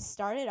 weeks, and we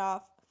started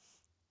off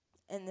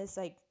in this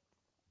like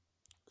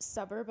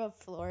suburb of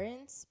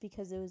Florence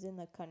because it was in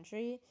the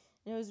country.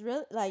 And it was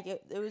really like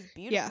it was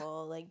Yeah.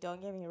 beautiful, like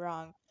don't get me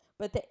wrong,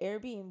 but the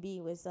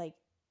Airbnb was like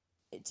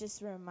it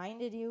just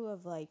reminded you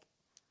of like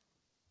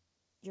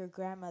your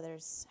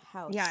grandmother's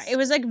Yeah. It house,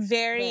 was like but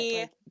very,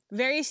 like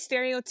very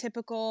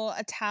stereotypical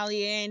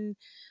Italian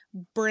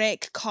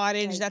brick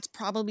cottage like that's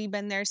probably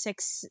been there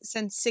since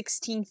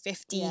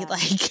 1650. yeah.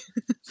 Like,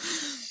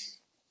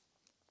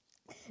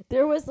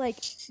 There was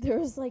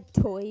like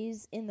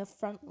toys in the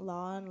front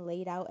lawn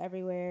laid out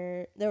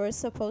everywhere. There was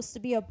supposed to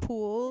be a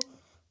pool,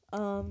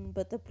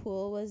 but the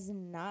pool was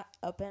not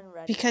up and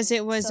because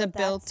running. it was So a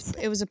built,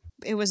 that's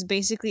it was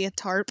basically a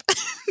tarp.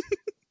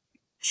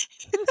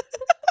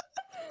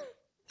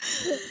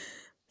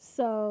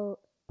 so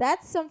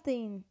that's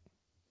something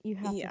you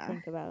have to Yeah.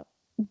 think about.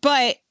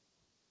 But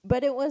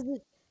But it was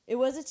a it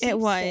cheap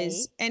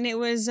was, stay. and it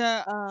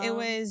Um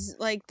was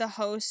like the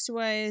host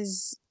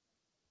was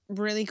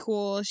really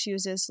cool. She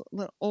was this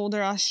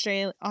older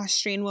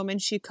Austrian woman.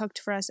 She cooked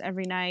for us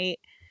every night.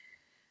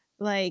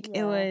 Like, it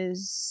yeah.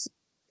 was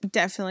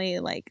definitely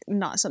like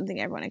not something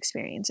everyone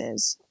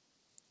experiences.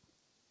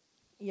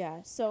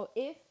 Yeah. So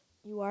if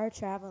you are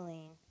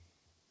traveling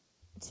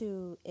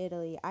to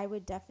Italy, I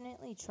would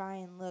definitely try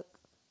and look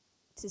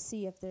to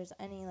see if there's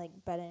any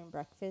like bed and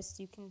breakfast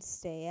you can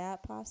stay at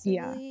Yeah.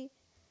 possibly,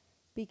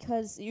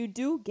 because you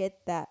do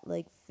get that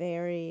like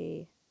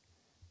very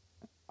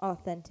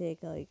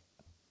authentic like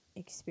Yeah.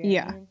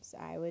 experience,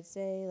 I would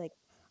say. Like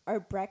our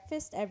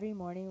breakfast every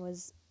morning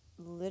was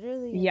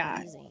literally Yeah.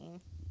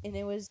 amazing, and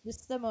it was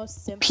just the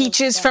most simple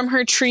Peaches stuff. from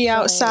her tree So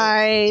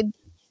outside,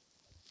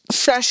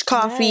 fresh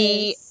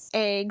coffee, yes,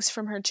 eggs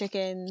from her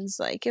chickens.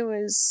 Like, it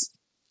was,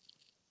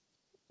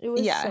 it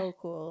was yeah. so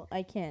cool. I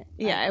Yeah,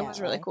 it can't was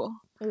really lie. cool.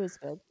 It was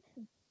good.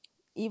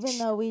 Even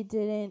though we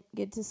didn't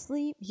get to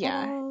sleep at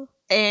Yeah. all.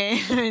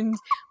 And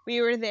we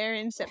were there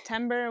in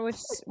September, which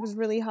was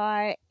really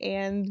hot,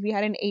 and we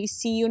had an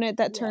AC unit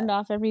that Yeah. turned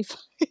off every 5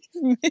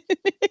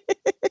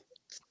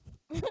 minutes.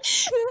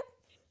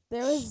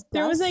 There was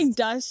There was like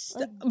dust dust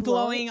like blowing.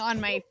 blowing on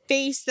my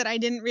face that I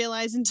didn't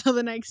realize until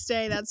the next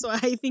day. That's why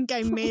I think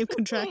I may have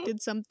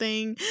contracted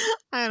something.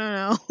 I don't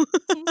know.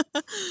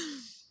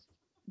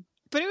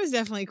 But it was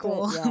definitely But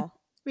cool. yeah.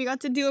 We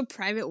got to do a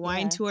private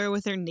wine Yeah. tour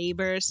with our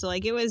neighbors, so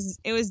like it was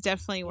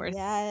definitely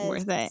Yes.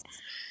 worth it.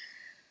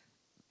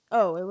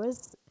 Oh, it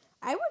was.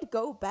 I would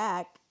go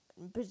back,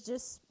 but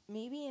just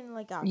maybe in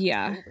like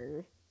Yeah.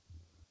 October.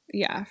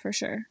 Yeah, for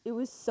sure. It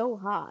was so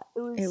hot. It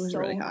was It was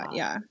really so hot. hot.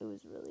 Yeah. It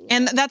was really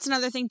And hot. that's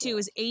another thing too, So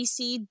is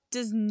AC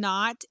does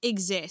not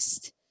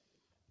exist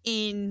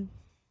in,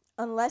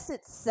 unless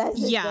it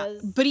says it yeah,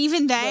 does, but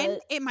even then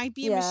but it might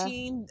be a yeah.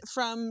 machine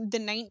from the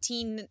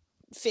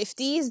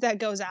 1950s that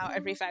goes out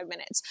every 5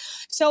 minutes.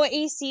 So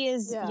AC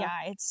is, Yeah. yeah,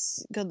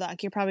 it's good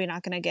luck. You're probably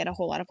not going to get a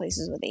whole lot of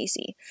places with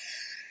AC.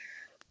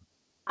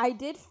 I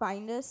did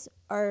find us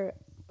our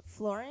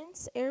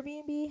Florence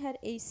Airbnb had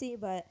AC,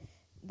 but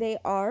they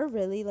are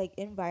really like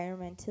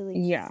environmentally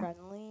Yeah.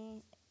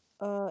 friendly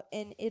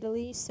in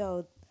Italy.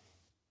 So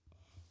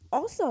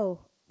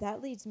also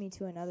that leads me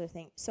to another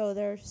thing. So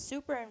they're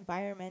super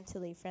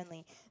environmentally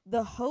friendly.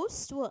 The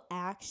host will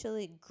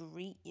actually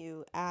greet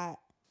you at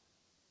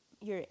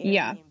your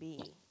Yeah.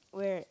 Airbnb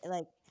where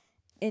like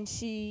and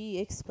she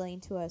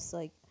explained to us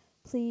like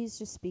please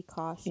just be Yeah.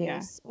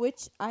 cautious,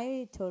 which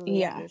I totally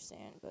Yeah.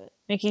 understand, but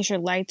Making sure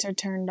lights are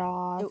turned it,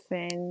 off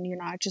and you're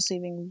not just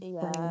leaving running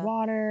yeah,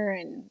 water,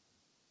 and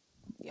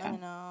yeah, I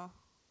know.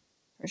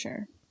 for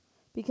sure.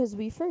 Because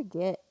we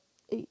forget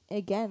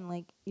again,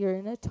 like you're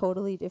in a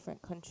totally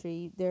different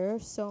country. There are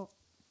so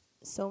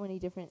many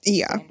different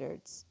Yeah,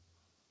 standards.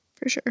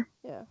 for sure.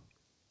 Yeah.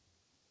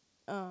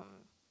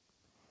 Um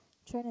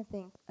trying to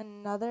think.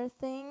 Another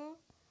thing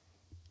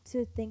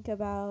to think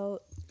about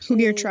Who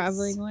you're is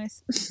traveling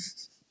with.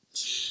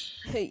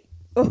 hey,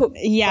 oh,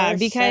 Yeah, for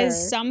because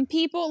sure. some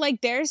people,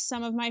 like, there's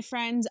some of my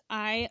friends,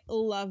 I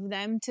love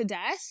them to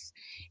death.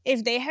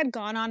 If they had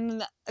gone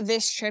on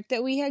this trip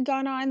that we had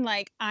gone on,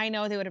 like, I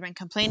know they would have been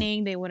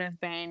complaining, they would have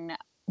been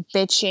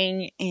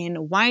bitching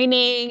and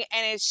whining,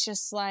 and it's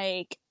just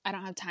like, I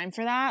don't have time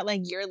for that.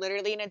 Like, you're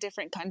literally in a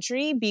different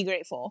country, be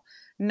grateful.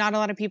 Not a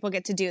lot of people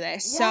get to do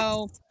this. Yes.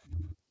 So,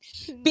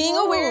 being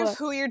aware of No.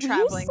 who you're We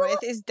traveling saw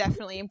with is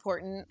definitely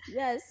important.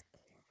 yes.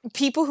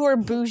 People who are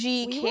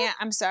bougie We went can't,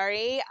 I'm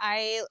sorry.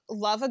 I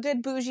love a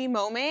good bougie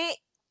moment.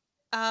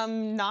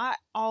 Not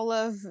all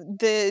of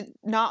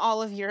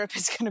Europe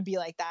is going to be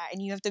like that,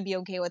 and you have to be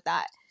okay with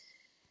that.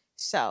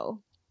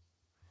 So,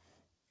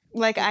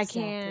 like, I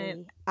can't.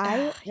 exactly.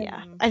 I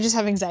Yeah, am I just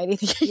have anxiety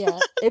thinking yeah.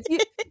 about If you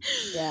it.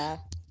 yeah.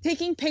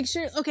 Taking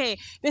pictures. Okay,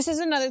 this is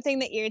another thing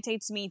that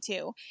irritates me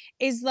too.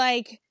 Is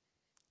like,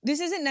 this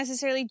isn't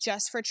necessarily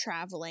just for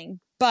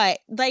traveling, but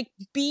like,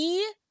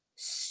 be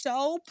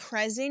so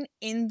present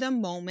in the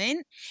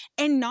moment,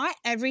 and not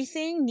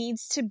everything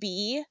needs to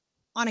be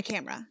on a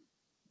camera.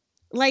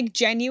 Like,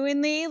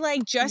 genuinely,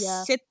 like, just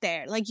Yeah. sit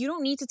there. Like, you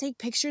don't need to take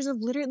pictures of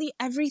literally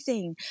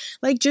everything.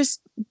 Like,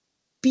 just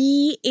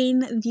be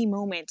in the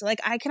moment.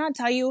 Like, I cannot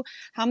tell you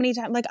how many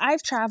times, like,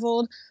 I've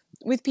traveled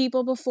with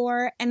people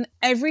before, and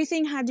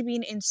everything had to be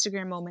an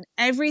Instagram moment.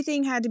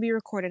 Everything had to be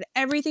recorded.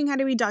 Everything had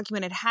to be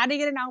documented. How to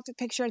get an outfit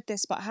picture at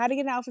this spot. How to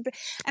get an outfit.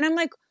 And I'm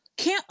like,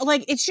 can't,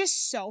 like, it's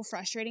just so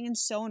frustrating and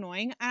so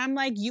annoying. And I'm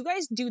like, you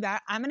guys do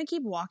that. I'm gonna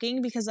keep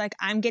walking because, like,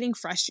 I'm getting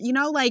frustrated. You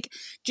know, like,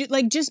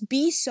 just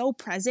be so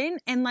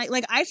present. And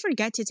like I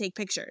forget to take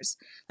pictures.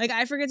 Like,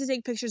 I forget to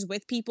take pictures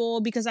with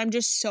people because I'm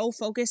just so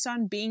focused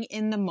on being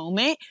in the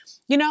moment,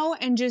 you know,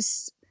 and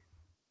just,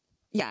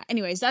 yeah.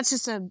 Anyways, that's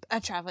just a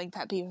traveling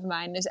pet peeve of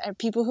mine, is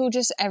people who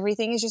just,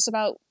 everything is just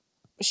about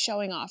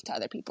showing off to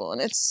other people,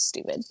 and it's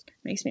stupid.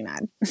 Makes me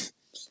mad.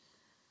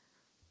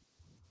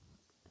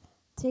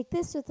 Take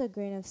this with a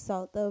grain of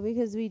salt though,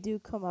 because we do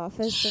come off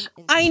as some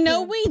I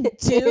know Instagram we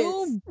bitches.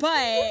 do,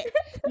 but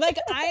like,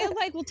 I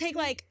like will take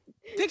like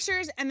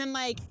pictures and then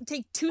like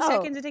take 2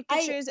 seconds Oh, to take I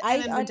pictures and I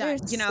then we're done,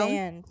 you know?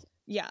 understand.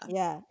 Yeah.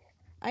 Yeah.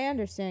 I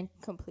understand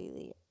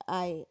completely.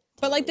 I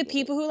But like, totally the get it.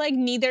 people who like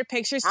need their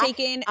pictures I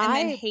taken and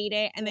then I hate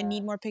it, and then yeah.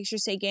 need more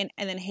pictures taken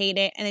and then hate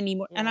it and then need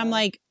more, and I'm Yeah.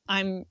 like,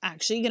 I'm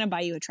actually gonna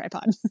buy you a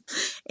tripod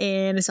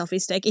and a selfie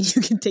stick, and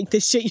you can take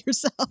this shit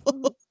yourself.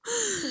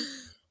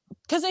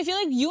 Because I feel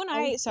like you and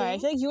I I feel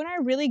think like you and I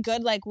are really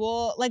good. Like,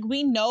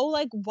 we know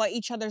like what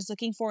each other's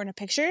looking for in a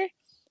picture,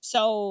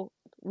 so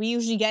we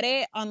usually get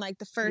it on like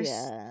the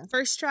yeah.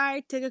 first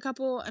try. Take a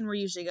couple, and we're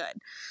usually good.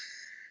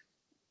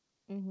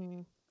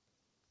 Mhm.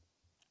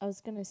 I was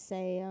going to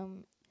say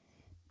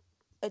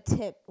a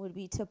tip would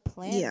be to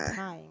plan Yeah,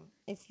 time.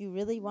 If you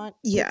really want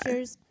yeah,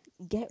 pictures,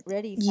 get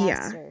ready yeah.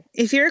 faster.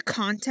 If you're a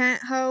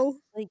content hoe,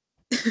 Like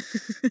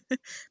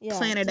yeah,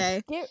 plan a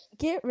just day.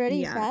 get ready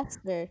Yeah.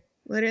 faster.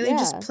 Literally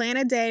just Yeah. plan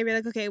a day. Be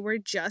like, okay, we're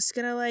just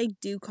gonna like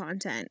do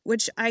content,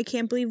 which I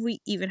can't believe we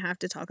even have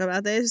to talk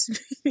about this.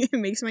 It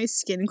makes my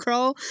skin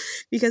crawl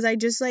because I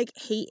just like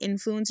hate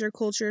influencer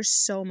culture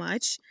so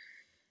much,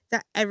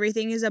 that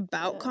everything is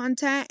about Yeah.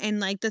 content, and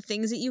like the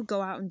things that you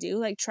go out and do.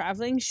 Like,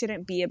 traveling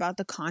shouldn't be about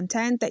the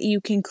content that you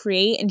can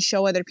create and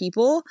show other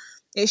people.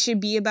 It should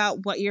be about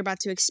what you're about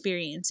to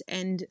experience,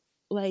 and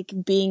like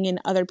being in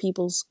other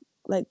people's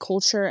like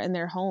culture and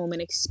their home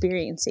and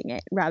experiencing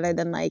it, rather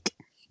than like,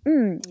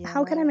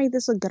 how can I Yeah. make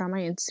this look good on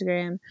my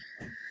Instagram?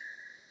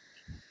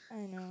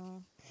 I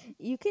know.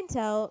 You can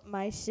tell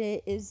my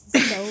shit is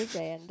so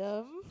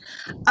random.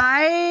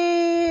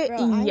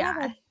 Bro,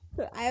 Yeah.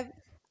 I have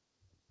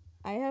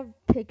I have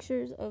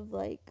pictures of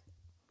like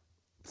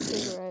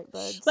cigarette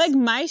Like, butts.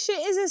 my shit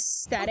is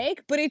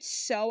aesthetic, but it's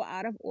so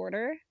out of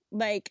order.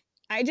 Like,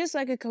 I just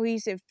like a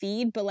cohesive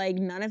feed, but like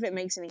none of it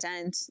makes any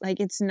sense. Like,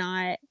 it's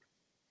not.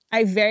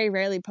 I very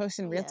rarely post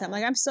in real time. Yeah.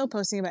 Like, I'm still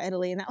posting about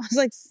Italy, and that was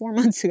like 4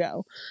 months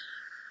ago.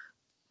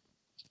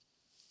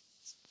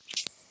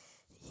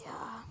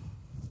 Yeah.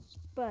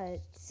 But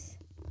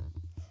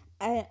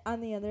On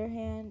the other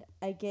hand,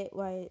 I get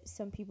why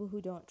some people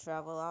who don't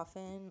travel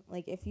often,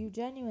 like if you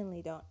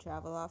genuinely don't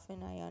travel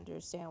often, I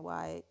understand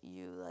why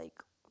you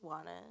like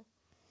want to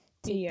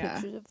take Yeah.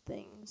 pictures of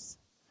things.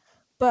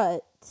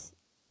 But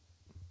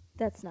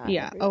that's not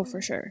Yeah. Oh,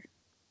 for everyone. sure.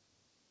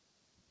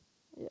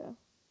 Yeah.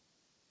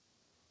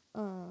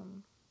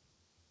 Um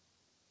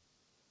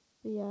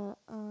but yeah,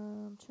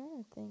 I'm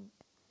trying to think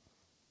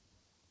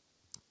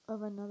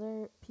of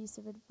another piece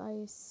of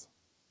advice.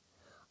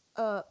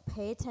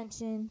 Pay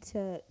attention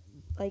to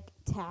like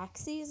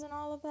taxis and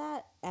all of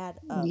that add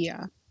up.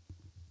 Yeah.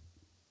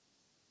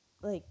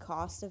 Like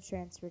cost of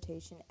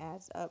transportation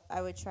adds up.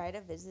 I would try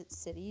to visit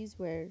cities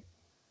where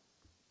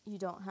you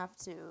don't have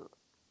to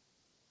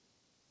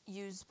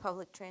use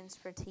public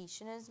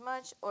transportation as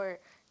much, or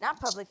not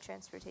public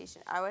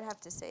transportation. I would have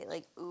to say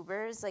like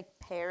Ubers. Like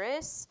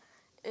Paris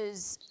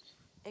is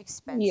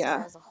expensive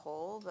Yeah. as a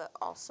whole, but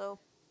also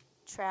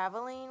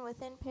traveling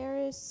within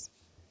Paris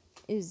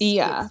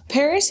Yeah. gets pretty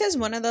Paris is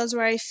pricey. one of those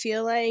where I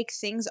feel like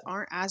things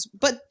aren't as,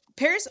 but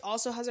Paris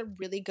also has a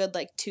really good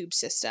like tube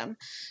system.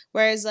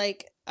 Whereas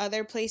like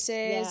other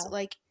places Yeah.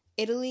 like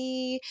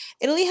Italy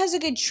has a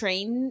good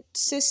train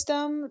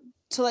system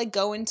to like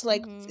go into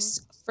like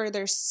Mhm.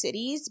 further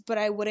cities, but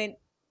I wouldn't,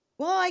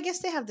 well, I guess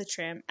they have the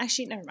tram.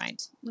 Actually, never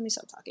mind. Let me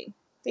stop talking.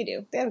 They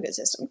do. They have a good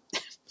system.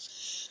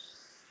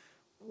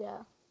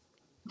 Yeah.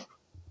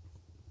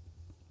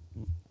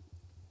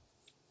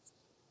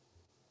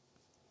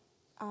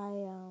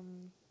 I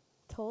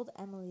told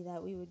Emily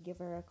that we would give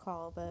her a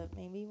call, but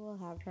maybe we'll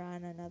have her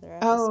on another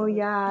Oh, episode.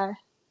 yeah.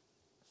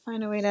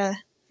 Find a way to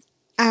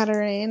add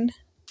her in.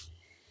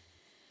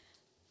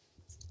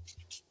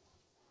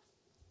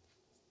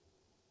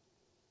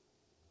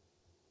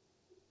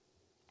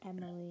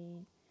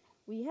 Emily,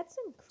 we had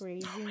some Oh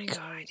crazy my god.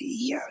 nights.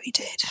 Yeah, we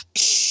did.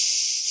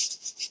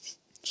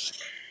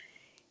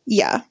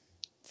 Yeah,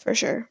 for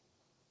sure.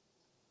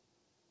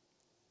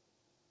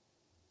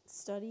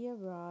 Study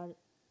abroad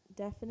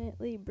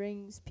definitely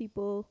brings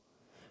people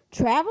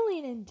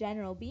traveling in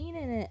general, being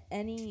in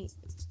any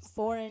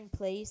foreign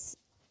place,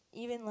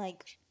 even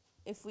like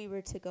if we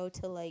were to go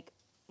to like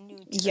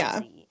New Yeah.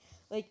 Jersey,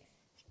 like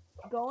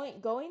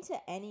going to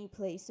any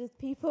place with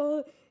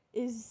people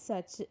is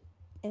such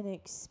an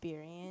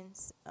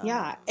experience.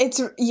 Yeah,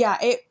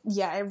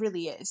 it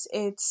really is.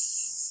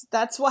 It's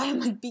that's why I'm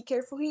like be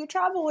careful who you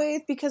travel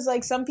with because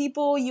like some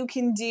people you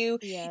can do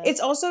Yeah. it's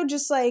also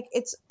just like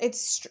it's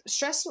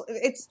stressful.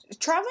 It's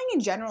traveling in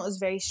general is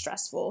very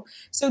stressful.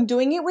 So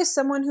doing it with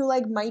someone who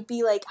like might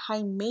be like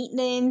high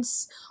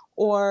maintenance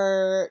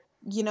or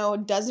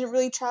doesn't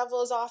really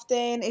travel as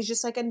often is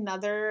just like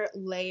another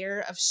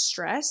layer of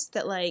stress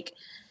that like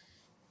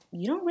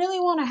you don't really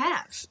want to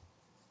have.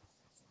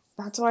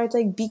 That's why it's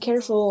like be Mhm.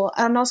 careful.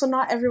 And also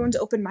not everyone's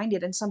open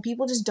minded and some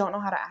people just don't know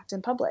how to act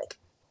in public.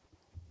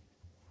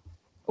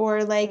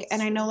 Or like That's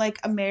and I know true. like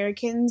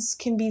Americans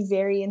can be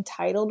very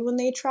entitled when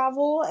they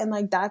travel and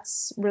like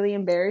that's really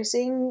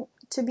embarrassing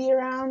to be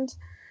around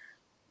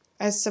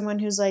as someone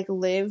who's like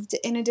lived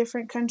in a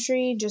different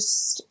country,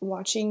 just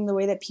watching the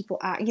way that people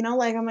act,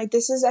 like I'm like,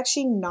 this is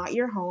actually not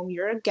your home.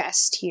 You're a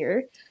guest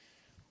here.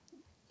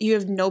 You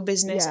have no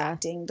business Yeah.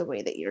 acting the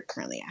way that you're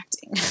currently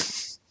acting.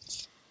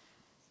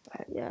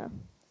 But Yeah.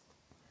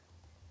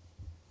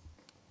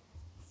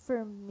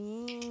 For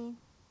me,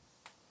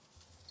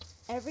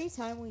 every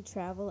time we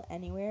travel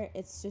anywhere,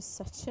 it's just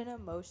such an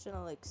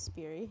emotional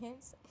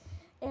experience.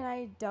 And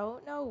I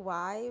don't know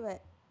why,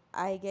 but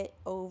I get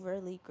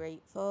overly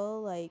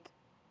grateful. Like,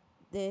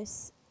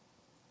 this,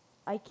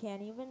 I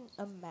can't even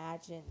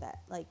imagine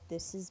that, like,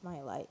 this is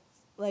my life.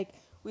 Like,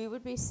 we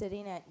would be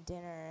sitting at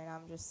dinner, and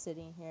I'm just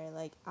sitting here,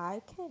 like,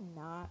 I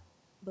cannot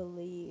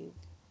believe,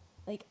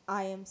 like,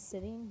 I am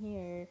sitting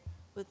here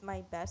with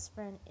my best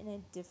friend in a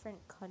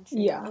different country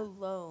yeah.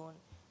 alone,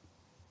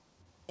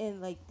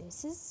 and like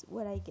this is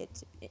what I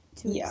get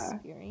to Yeah.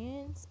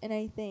 experience, and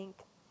I think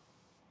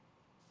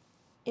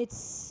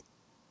it's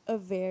a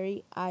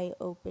very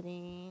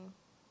eye-opening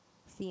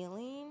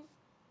feeling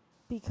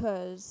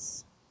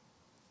because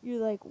you're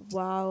like,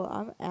 wow,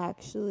 I'm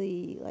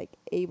actually like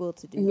able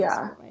to do this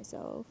Yeah. for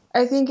myself.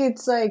 I think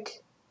it's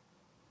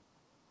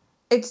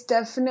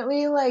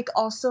definitely like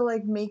also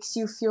like makes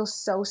you feel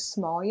so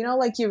small,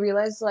 like you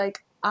realize like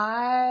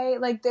I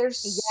like there's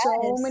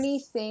so Yes. many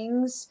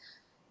things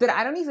that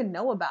I don't even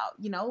know about,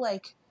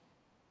 like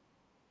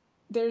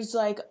there's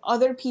like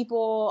other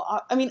people.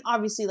 I mean,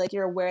 obviously like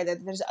you're aware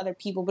that there's other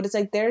people, but it's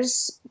like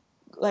there's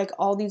like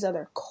all these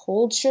other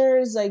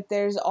cultures, like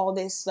there's all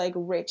this like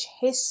rich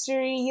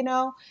history,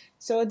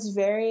 so it's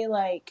very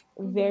like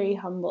very Mhm.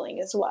 humbling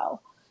as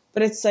well.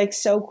 But it's like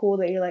so cool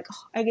that you're like,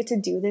 oh, I get to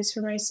do this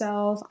for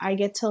myself. I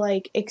get to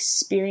like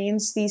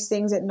experience these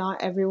things that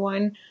not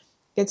everyone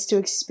gets to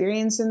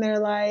experience in their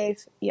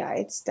life. Yeah,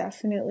 it's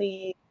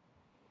definitely,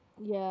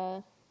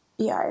 Yeah.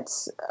 yeah,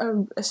 it's a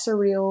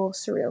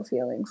surreal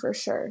feeling for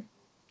sure.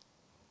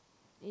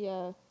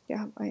 Yeah.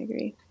 Yeah, I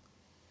agree.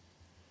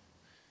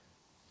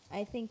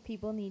 I think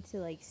people need to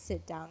like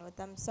sit down with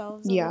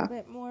themselves a little Yeah.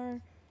 bit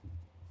more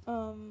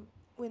um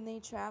when they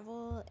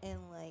travel and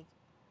like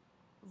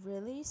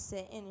really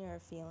sit in your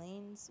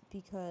feelings,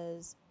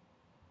 because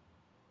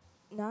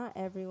not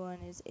everyone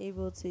is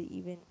able to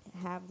even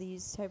have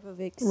these type of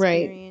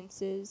Right.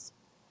 experiences.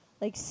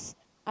 Like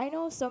I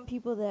know some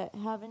people that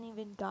haven't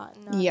even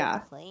gotten on a Yeah.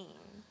 plane,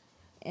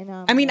 and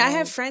I I'm mean, I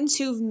have like, friends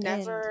who've and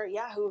never,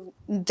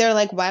 they're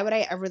like, why would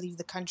I ever leave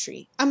the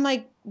country? I'm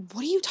like,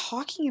 what are you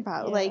talking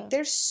about? Like, yeah,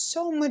 there's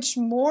so much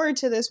more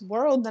to this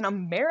world than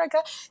America.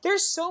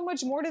 There's so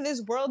much more to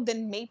this world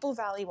than Maple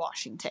Valley,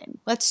 Washington.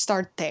 Let's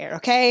start there,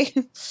 okay?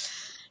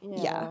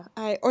 Yeah.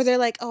 yeah, Or they're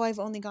like, oh, I've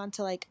only gone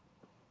to like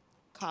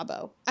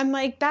Cabo. I'm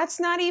like, that's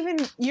not even,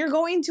 you're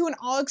going to an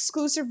all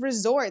exclusive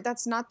resort.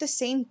 That's not the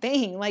same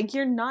thing. Like,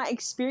 you're not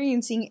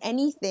experiencing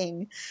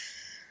anything.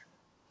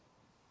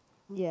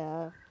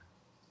 yeah.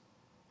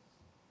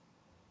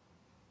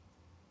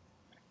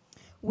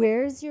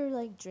 Where's your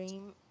like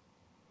dream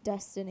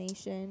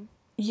destination?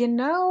 You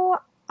know,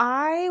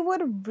 I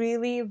would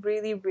really,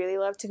 really, really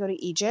love to go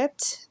to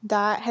Egypt.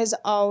 That has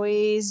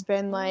always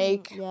been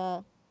like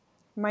Yeah,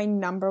 my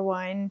number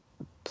one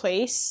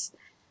place.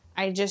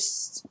 I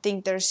just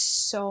think there's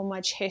so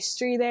much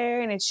history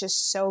there and it's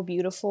just so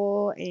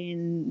beautiful,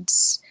 and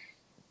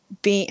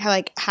being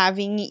like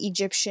having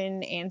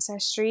Egyptian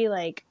ancestry,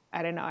 like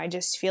I don't know, I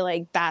just feel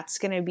like that's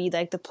going to be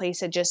like the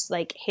place that just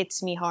like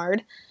hits me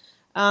hard.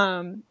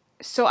 Um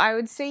so I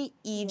would say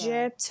yeah.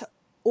 Egypt,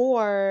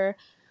 or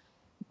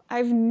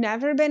I've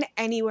never been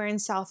anywhere in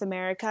South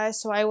America,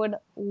 so I would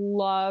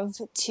love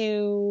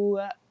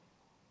to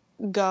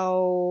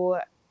go.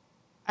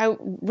 I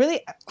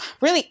really,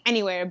 really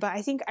anywhere, but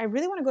I think I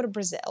really want to go to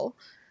Brazil.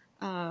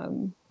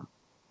 Um,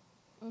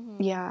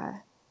 Mhm. yeah,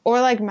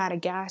 or like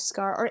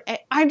Madagascar, or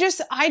I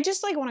just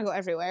like want to go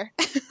everywhere.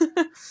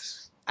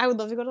 I would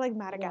love to go to like Yeah.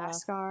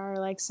 Madagascar or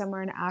like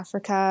somewhere in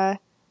Africa.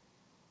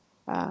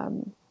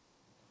 Um,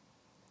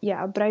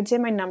 yeah, but I'd say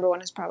my number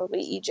one is probably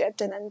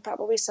Egypt, and then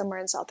probably somewhere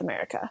in South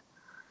America.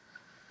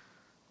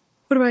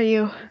 What about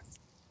you?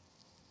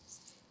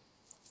 Nice.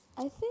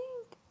 I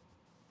think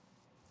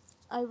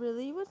I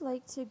really would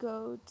like to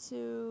go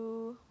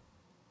to.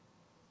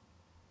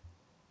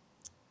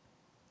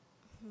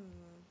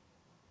 Hmm,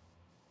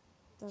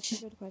 that's a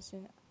good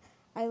question.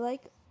 I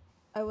like.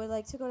 I would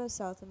like to go to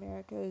South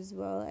America as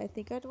well. I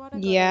think I'd want to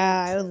go to like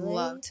Yeah, I would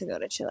love Chile. to go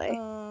to Chile.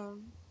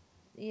 Um,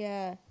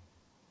 yeah.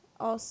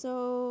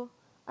 Also,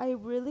 I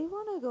really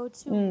want to go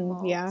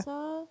to Yeah.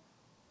 Malta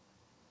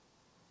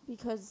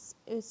because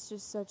it's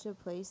just such a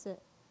place that,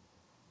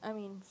 I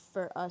mean,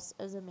 for us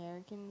as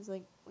Americans,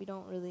 like we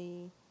don't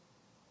really,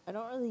 I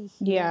don't really hear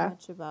Yeah.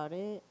 much about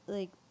it.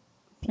 Like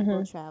people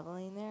Hmm.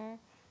 traveling there.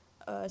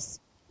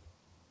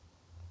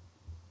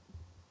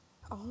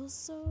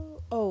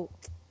 Also, oh,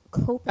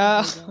 Oh.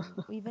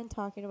 Copenhagen. We've been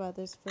talking about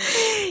this for.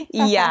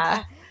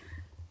 Yeah.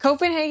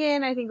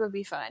 Copenhagen, I think would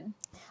be fun.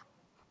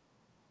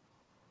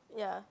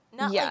 Yeah,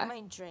 not like Yeah.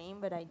 my dream,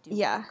 but I do want to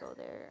Yeah. go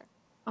there.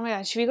 Oh my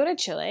gosh, should we go to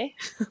Chile?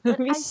 That'd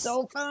But be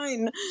so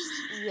fun.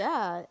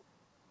 yeah,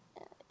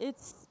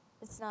 it's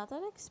not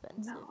that No,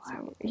 expensive to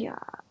get there. yeah.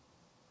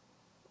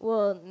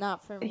 Well,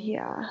 not for me, but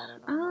Yeah. I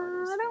don't know how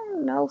it is I for don't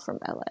them. know from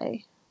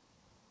LA.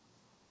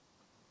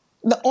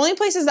 The only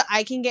places that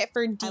I can get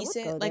for I would go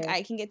decent, like there.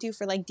 I can get to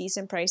for like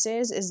decent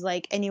prices, is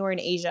like anywhere in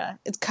Asia.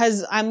 It's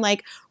because I'm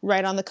like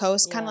right on the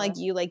coast, kind of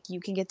Yeah, like you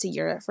can get to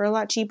Europe for a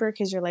lot cheaper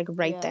because you're like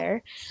right yeah,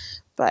 there.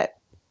 But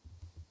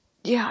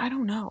yeah, I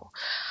don't know.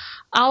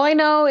 All I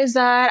know is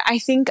that I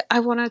think I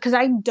want to, because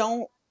I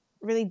don't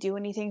really do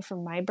anything for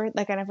my birthday.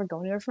 Like I never go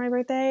anywhere for my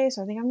birthday,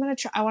 so I think I'm gonna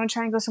try. I want to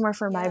try and go somewhere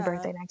for my yeah,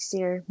 birthday next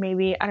year.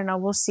 Maybe, I don't know.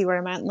 We'll see where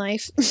I'm at in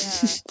life.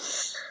 yeah.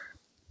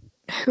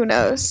 Who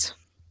knows?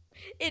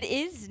 It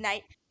is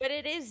nice, but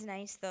it is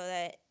nice though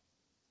that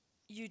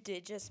you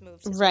did just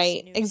move to this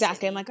Right, new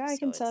exactly. I'm city, like, oh, I so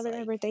can it's celebrate my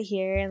like, birthday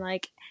here, and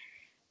like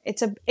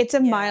it's a yeah,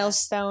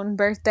 milestone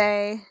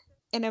birthday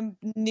in a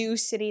new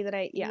city that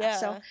I yeah.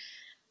 So yeah.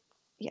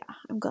 yeah,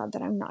 I'm glad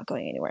that I'm not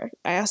going anywhere.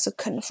 I also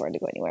couldn't afford to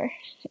go anywhere.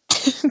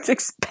 It's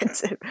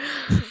expensive.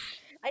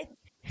 I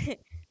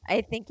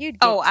I think you'd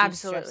Oh, get too stressed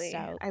absolutely.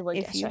 out I would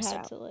get if you stressed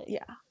had out. to like,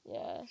 Yeah.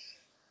 yeah,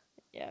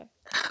 yeah.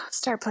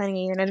 Start planning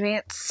a year in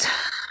advance.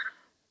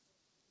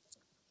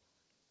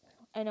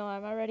 I know.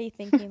 I'm already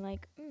thinking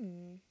like,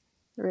 where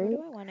Right?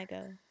 do I want to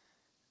go?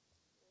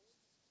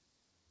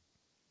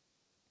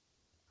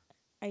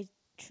 I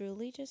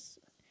truly just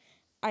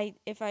I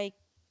if I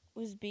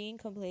was being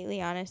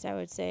completely honest, I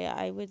would say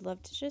I would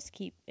love to just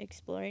keep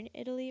exploring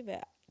Italy,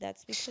 but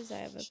that's because I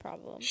have a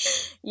problem.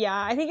 Yeah,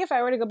 I think if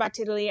I were to go back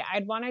to Italy,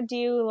 I'd want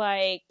to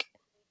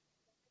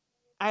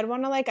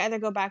like either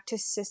go back to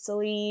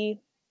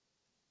Sicily,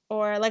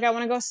 or like I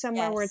want to go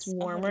somewhere where it's Yes, a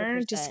hundred warmer,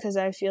 just percent. because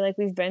I feel like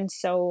we've been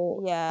so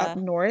up Yeah,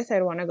 north.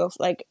 I'd want to go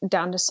like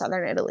down to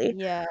southern Italy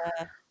yeah,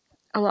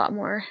 a lot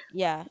more.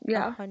 yeah, a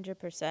Yeah.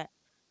 100%.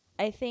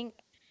 I think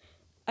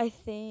I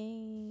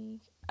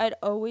think I'd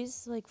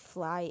always like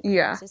fly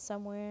Yeah. into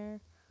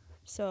somewhere,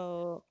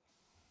 so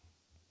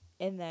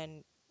and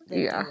then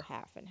Yeah. do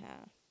half and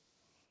half.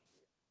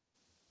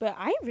 But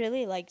I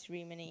really liked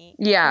Rimini.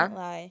 I Yeah. can't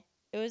lie.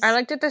 It I was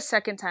liked it the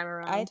second time I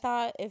around.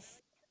 thought if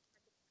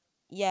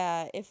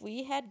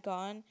we had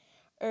gone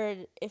or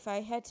if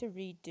I had to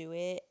redo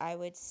it, I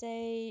would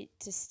say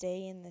to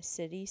stay in the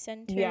city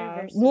center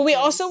Yeah. Well, versus we Bay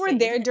also were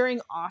there State.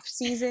 during off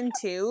season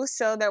too,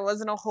 so there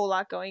wasn't a whole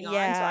lot going on. So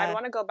I'd Yeah.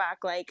 want to go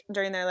back like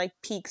during their like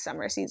peak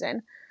summer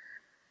season.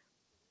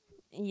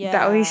 That would be Yeah,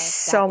 that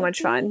so would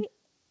much fun. be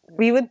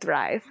We would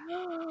thrive.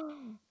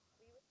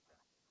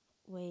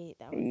 Wait,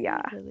 that would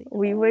Yeah. be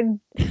really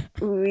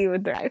We fun.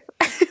 would thrive.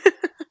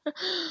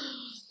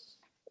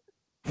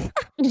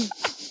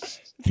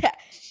 that,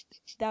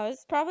 that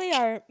was probably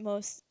my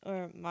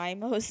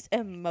most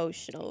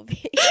emotional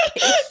vacation.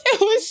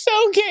 It was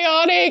so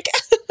chaotic.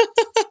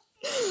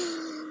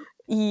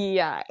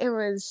 Yeah, it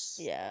was.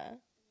 Yeah.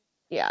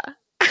 Yeah.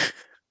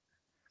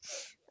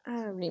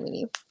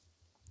 Rimini.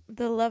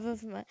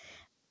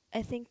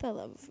 I think the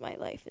love of my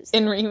life is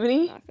In there.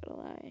 Rimini? Not gonna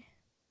lie.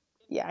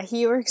 Yeah,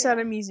 he works at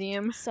Yeah. a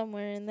museum.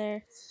 Somewhere in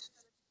there.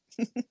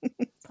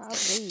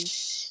 Probably.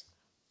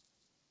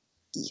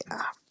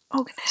 Yeah.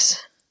 Oh,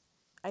 goodness.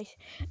 I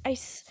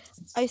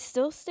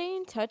still stay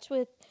in touch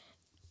with.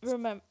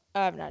 I'm not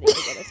even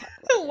gonna talk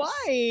about this.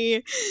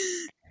 Why?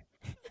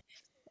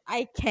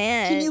 I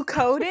can't. Can you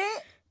code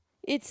it?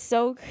 It's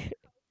so.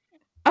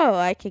 Oh,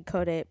 I can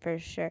code it for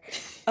sure.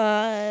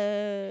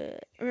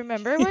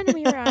 Remember when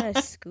we were on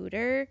a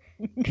scooter?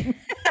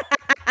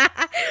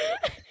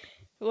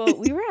 Well,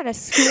 we were on a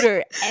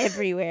scooter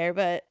everywhere,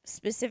 but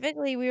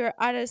specifically we were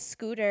on a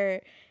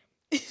scooter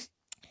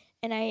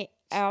and I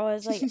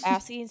was like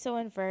asking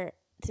someone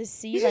to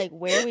see like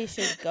where we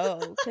should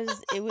go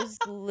cuz it was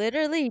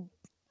literally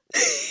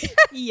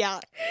Yeah.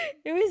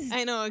 it was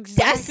I know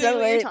exactly what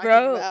you're desolate, talking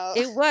bro. about.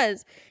 It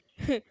was.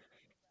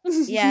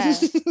 Yeah.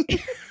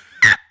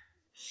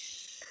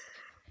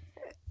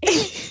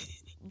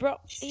 Bro,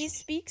 he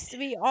speaks to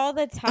me all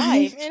the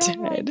time and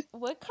I'm like,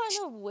 what kind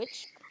of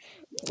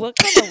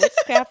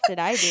witchcraft did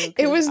I do?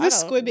 It was I the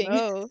don't squibbing.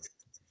 know.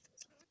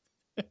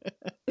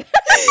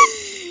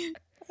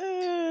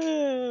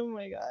 Oh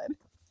my god.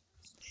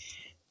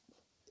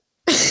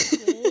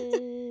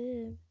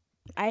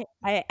 I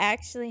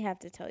actually have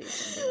to tell you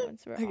something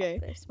once we're Okay.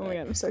 off this. Oh my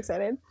god, I'm so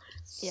excited.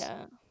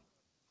 Yeah.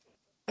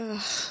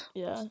 Ugh.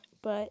 Yeah.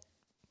 But I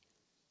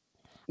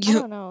You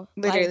don't know.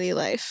 literally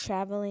life.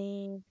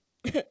 Traveling.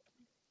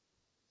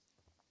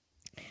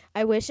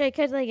 I wish I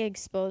could like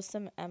expose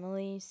some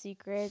Emily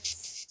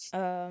secrets.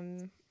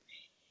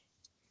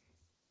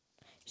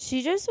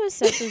 She just was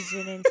such a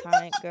gin and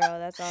tonic girl.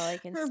 That's all I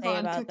can Her say vodka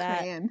about that.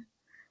 crayon.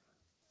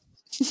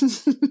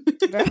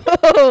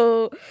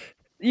 Bro,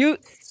 you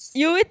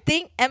would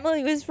think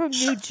Emily was from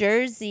New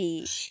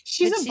Jersey.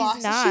 She's but a she's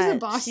Boston. not. She's a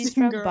Boston She's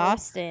from girl.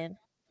 Boston.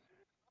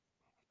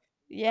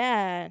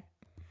 Yeah.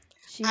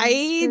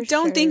 I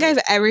don't think I've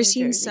ever New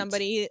seen Jersey.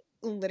 somebody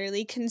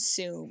literally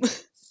consume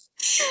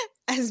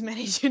as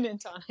many gin and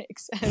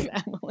tonics as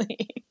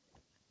Emily.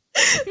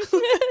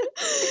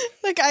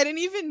 Like I didn't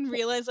even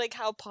realize like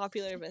how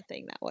popular of a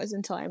thing that was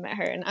until I met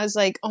her, and I was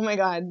like, oh my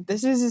god,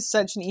 this is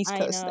such an East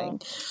Coast thing.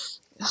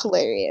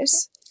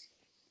 Hilarious.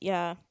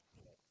 Yeah,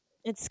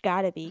 it's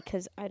gotta be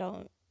because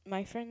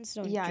my friends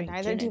don't drink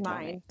neither gin do and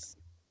mine. tonics.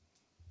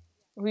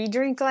 We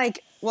drink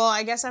like, well,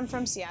 I guess I'm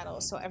from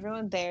Seattle, so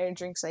everyone there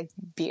drinks like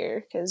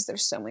beer because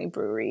there's so many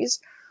breweries,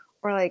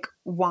 or like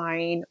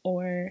wine,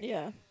 or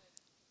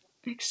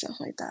like stuff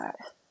like that.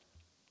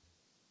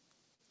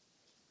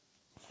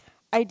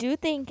 I do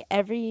think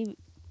I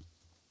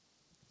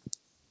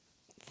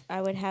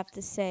would have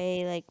to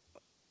say like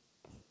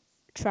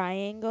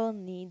Triangle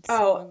needs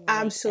someone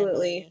absolutely.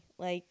 like Emily.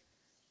 Like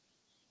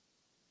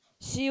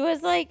she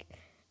was like,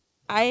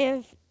 I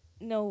have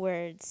no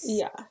words.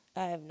 Yeah.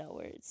 I have no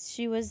words.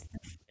 She was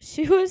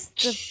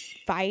the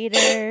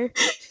fighter.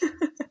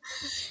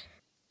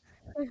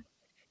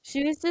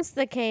 She was just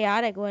the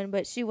chaotic one,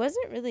 but she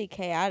wasn't really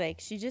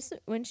chaotic. She just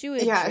when she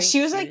would drink,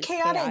 she was like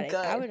chaotic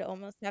good. I would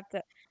almost have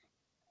to.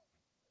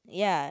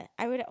 Yeah,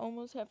 I would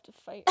almost have to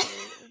fight her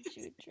when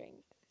she would drink.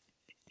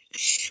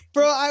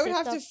 Bro, Like, I would sit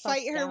have the to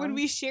fight her fuck when down.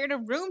 we shared a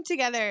room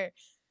together.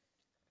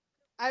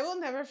 I will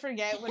never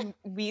forget when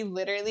we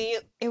literally,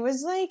 it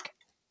was like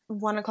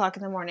 1 o'clock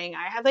in the morning.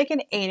 I had like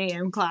an 8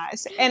 a.m.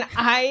 class, and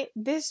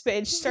this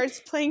bitch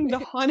starts playing the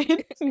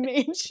Haunted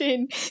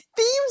Mansion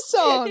theme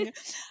song.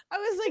 I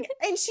was like,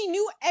 and she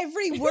knew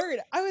every word.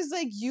 I was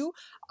like,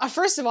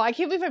 first of all, I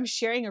can't believe I'm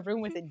sharing a room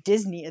with a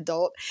Disney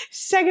adult.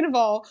 Second of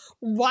all,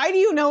 why do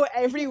you know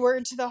every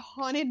word to the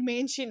Haunted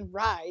Mansion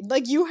ride?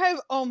 Like you have,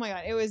 oh my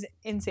god, it was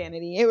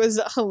insanity. It was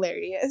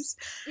hilarious.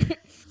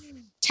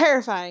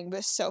 Terrifying,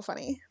 but so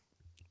funny.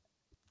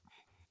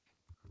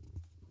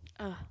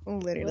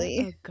 Literally.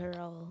 What a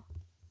girl.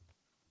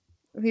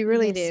 We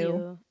really Miss do.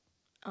 You.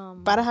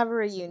 About to have a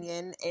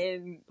reunion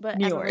in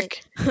New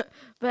York.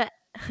 But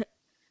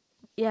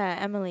yeah,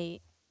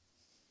 Emily,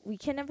 we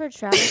can never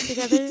travel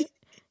together.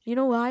 You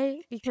know why?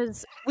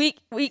 Because we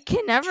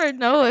can never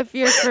know if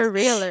you're for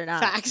real or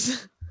not.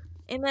 Facts.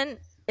 And then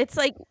it's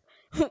like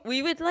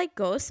we would like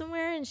go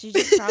somewhere and she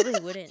just probably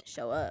wouldn't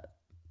show up.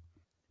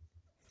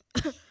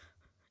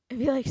 and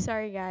be like,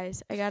 sorry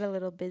guys, I got a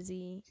little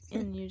busy,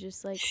 and you're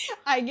just like,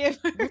 I give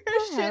her what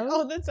the shit hell?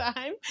 all the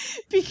time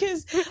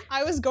because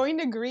I was going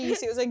to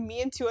Greece. It was like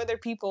me and 2 other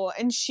people,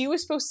 and she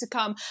was supposed to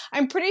come.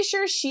 I'm pretty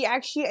sure she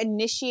actually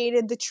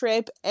initiated the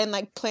trip and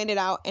like planned it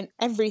out and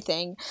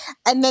everything.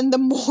 And then the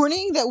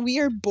morning that we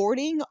are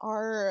boarding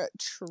our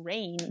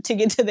train to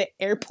get to the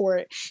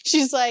airport,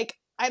 she's like,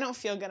 I don't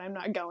feel good. I'm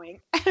not going.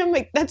 And I'm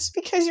like, that's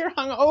because you're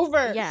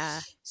hungover. Yeah.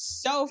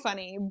 So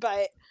funny,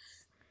 but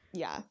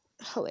yeah,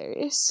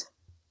 hilarious.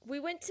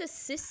 We went to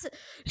Sicily.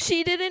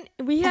 She didn't.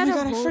 We Oh had my a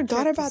God, I whole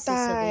forgot trip to about Sicily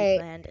that.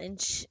 planned,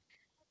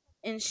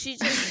 and she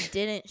just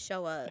didn't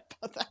show up.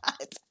 About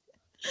that.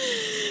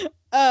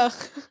 Ugh.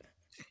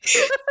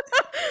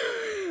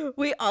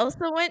 We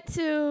also went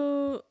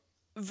to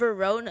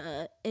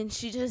Verona, and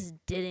she just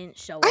didn't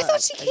show up. I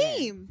thought she again.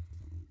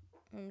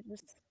 came.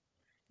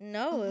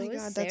 No, it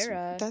was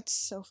Sarah. That's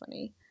so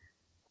funny.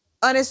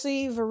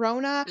 Honestly,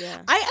 Verona.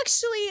 Yeah.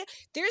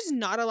 There's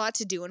not a lot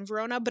to do in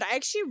Verona, but I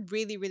actually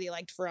really, really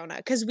liked Verona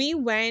because we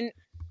went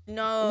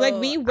No, I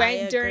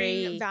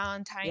during agree.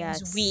 Valentine's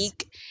Yes.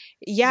 week.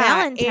 Yeah.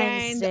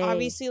 Valentine's and Day.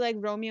 obviously like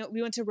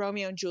we went to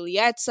Romeo and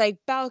Juliet's like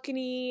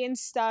balcony and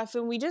stuff,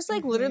 and we just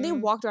like literally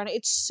walked around it.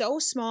 It's so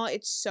small,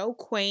 it's so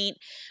quaint,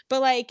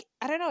 but like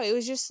I don't know, it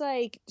was just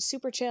like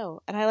super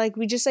chill. And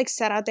we just like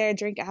sat out there,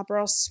 drank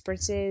Aperol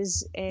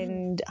spritzes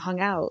and hung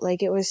out.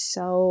 Like it was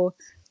so,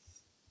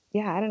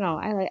 yeah, I don't know.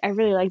 I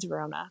really liked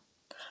Verona.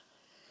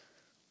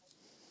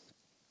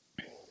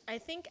 I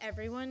think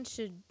everyone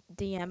should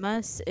DM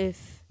us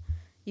if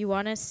you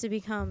want us to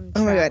become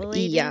Oh my God, travel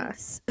yeah.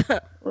 agents.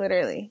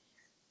 Literally.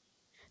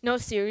 No,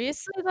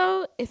 seriously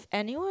though, if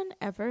anyone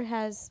ever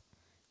has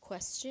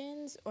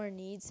questions or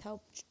needs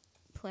help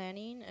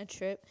planning a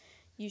trip,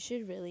 you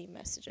should really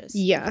message us.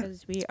 Yeah.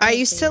 Because we are I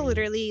used to very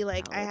literally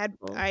like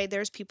knowledgeable.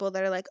 there's people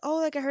that are like, oh,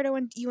 like I heard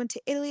you went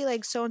to Italy,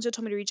 like so and so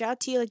told me to reach out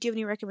to you, like do you have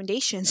any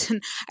recommendations?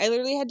 And I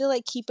literally had to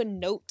like keep a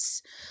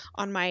notes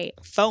on my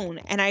phone,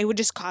 and I would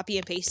just copy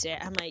and paste it.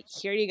 I'm like,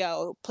 here you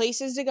go,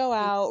 places to go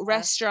out,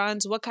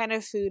 restaurants, what kind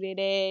of food it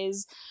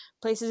is,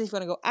 places if you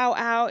want to go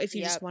out, if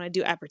you just want to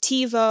do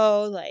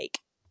aperitivo, like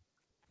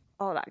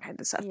all that kind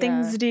of stuff,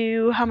 things to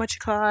do, how much it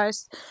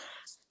costs.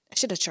 I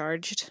should have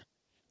charged.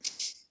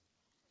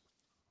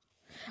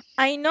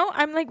 I know.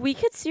 I'm like, we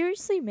could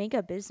seriously make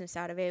a business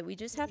out of it. We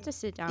just have to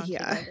sit down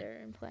together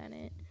and plan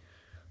it.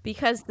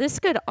 Because this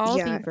could all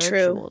be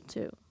virtual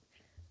too.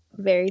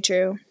 Very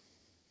true.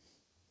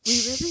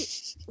 We really,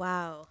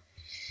 wow.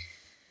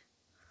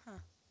 Huh.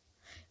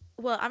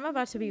 Well, I'm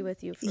about to be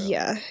with you for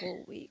a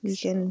whole week. We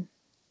can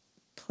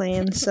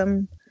plan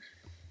some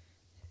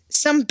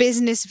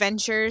business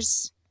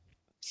ventures.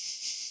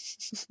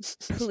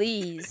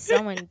 Please,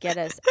 someone get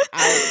us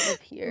out of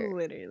here.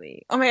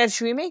 Literally. Oh my God,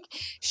 should we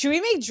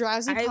make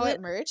Drowsy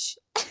Pellet merch?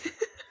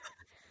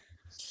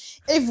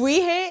 If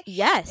we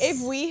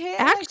hit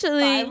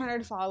actually like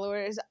 500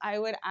 followers, I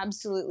would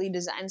absolutely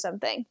design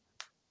something.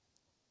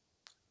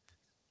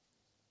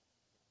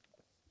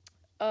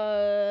 We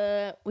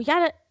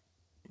gotta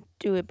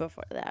do it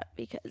before that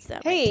because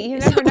that. Hey, you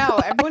never know.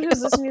 Everyone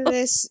who's listening to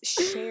this,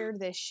 share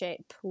this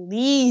shit,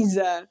 please.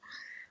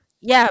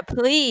 Yeah,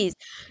 please.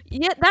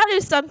 Yeah, that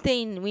is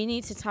something we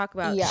need to talk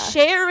about. Yeah.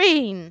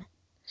 Sharing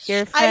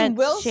your friends. I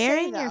will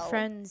sharing say, though, your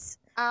friends.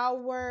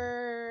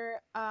 Our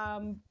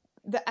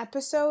the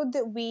episode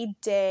that we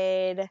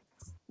did,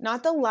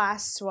 not the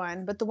last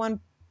one, but the one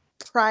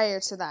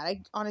prior to that.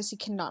 I honestly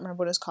cannot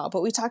remember what it's called,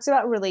 but we talked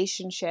about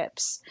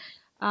relationships.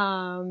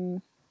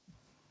 Damn,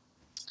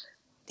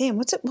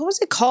 what was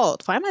it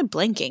called? Why am I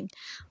blanking?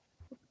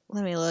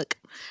 Let me look.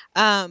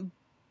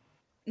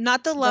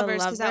 Not the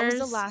lovers, because that was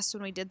the last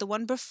one we did. The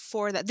one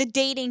before that, the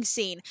dating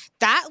scene.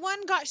 That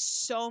one got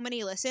so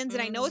many listens,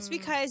 and I know it's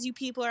because you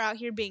people are out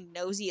here being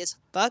nosy as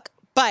fuck,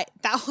 but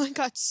that one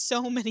got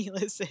so many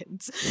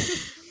listens.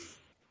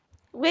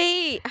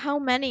 Wait, how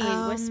many?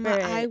 Whisper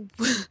it.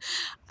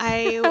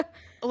 I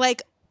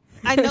like,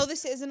 I know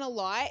this isn't a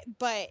lot,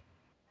 but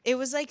it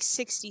was like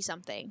 60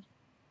 something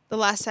the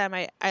last time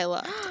I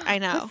looked. I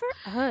know.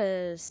 Good for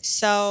us.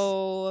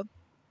 So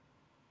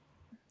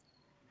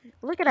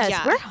look at us.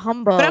 Yeah. We're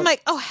humble. But I'm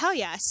like, oh, hell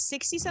yeah.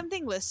 60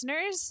 something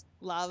listeners.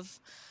 Love.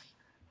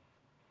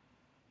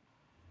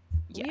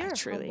 Yeah, we are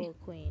truly humble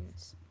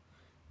queens.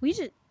 We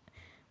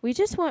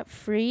just want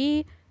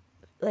free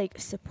like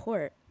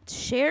support.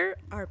 Share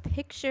our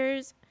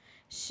pictures.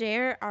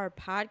 Share our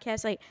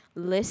podcast. Like,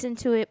 listen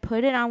to it.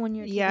 Put it on when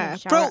you're taking a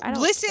shower. Bro, I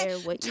don't listen. care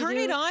what turn you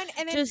do. It on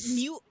and then just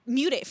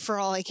mute it for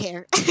all I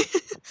care.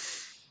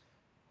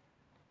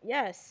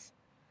 Yes.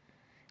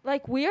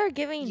 Like, we are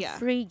giving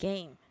free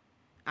game.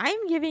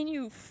 I'm giving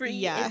you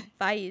free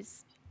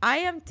advice. I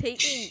am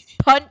taking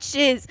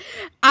punches.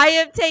 I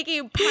am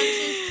taking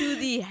punches to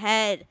the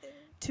head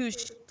to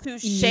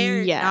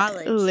share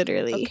knowledge.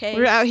 Literally. Okay?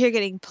 We're out here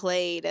getting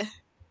played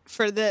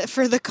for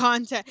the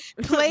content.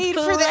 Played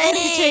for the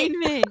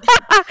entertainment.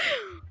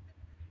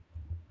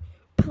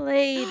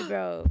 Played,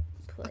 bro.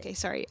 Played. Okay,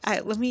 sorry. I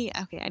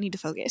need to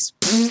focus.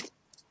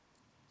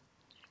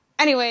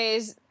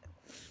 Anyways,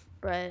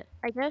 But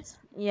I guess,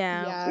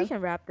 yeah, we Yeah.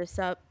 can wrap this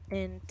up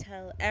and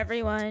tell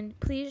everyone,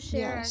 please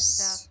share our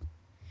stuff. Yes.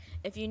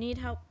 If you need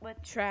help with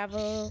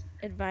travel,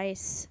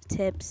 advice,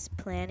 tips,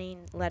 planning,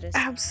 let us know.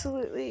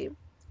 Absolutely.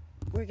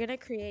 We're gonna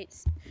create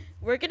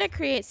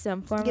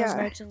some form of Yeah.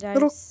 Little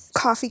merchandise.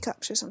 coffee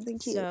cups or something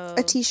cute. A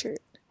So t-shirt.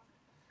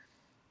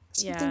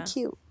 Something yeah,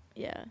 cute.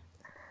 yeah,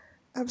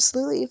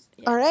 Absolutely.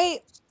 yeah. All right.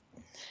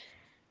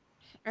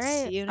 All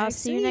See right, you I'll next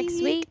see you next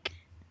week. week.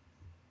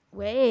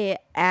 Wait,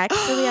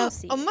 actually, I'll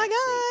see Oh you my next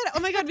week. god. Oh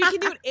my god, we can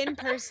do it in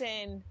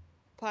person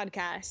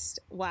podcast.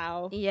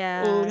 Wow. Oh,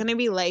 Yeah. gonna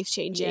be life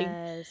changing.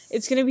 Yes.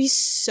 It's gonna be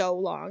so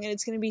long and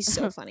it's gonna be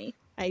so funny.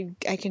 I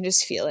can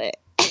just feel it.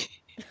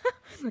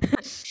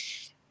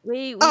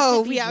 we Oh,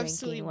 should be we drinking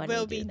absolutely when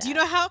will we be. do Do you that.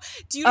 know how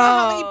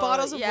many Oh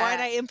bottles of wine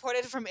yeah. I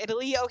imported from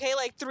Italy? Okay,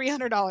 like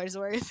 $300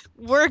 worth.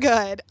 We're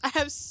good. I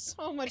have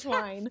so much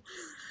wine.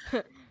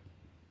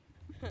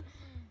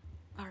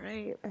 All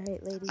right. All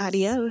right, ladies.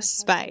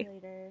 Adios. I'll talk to you Bye. later.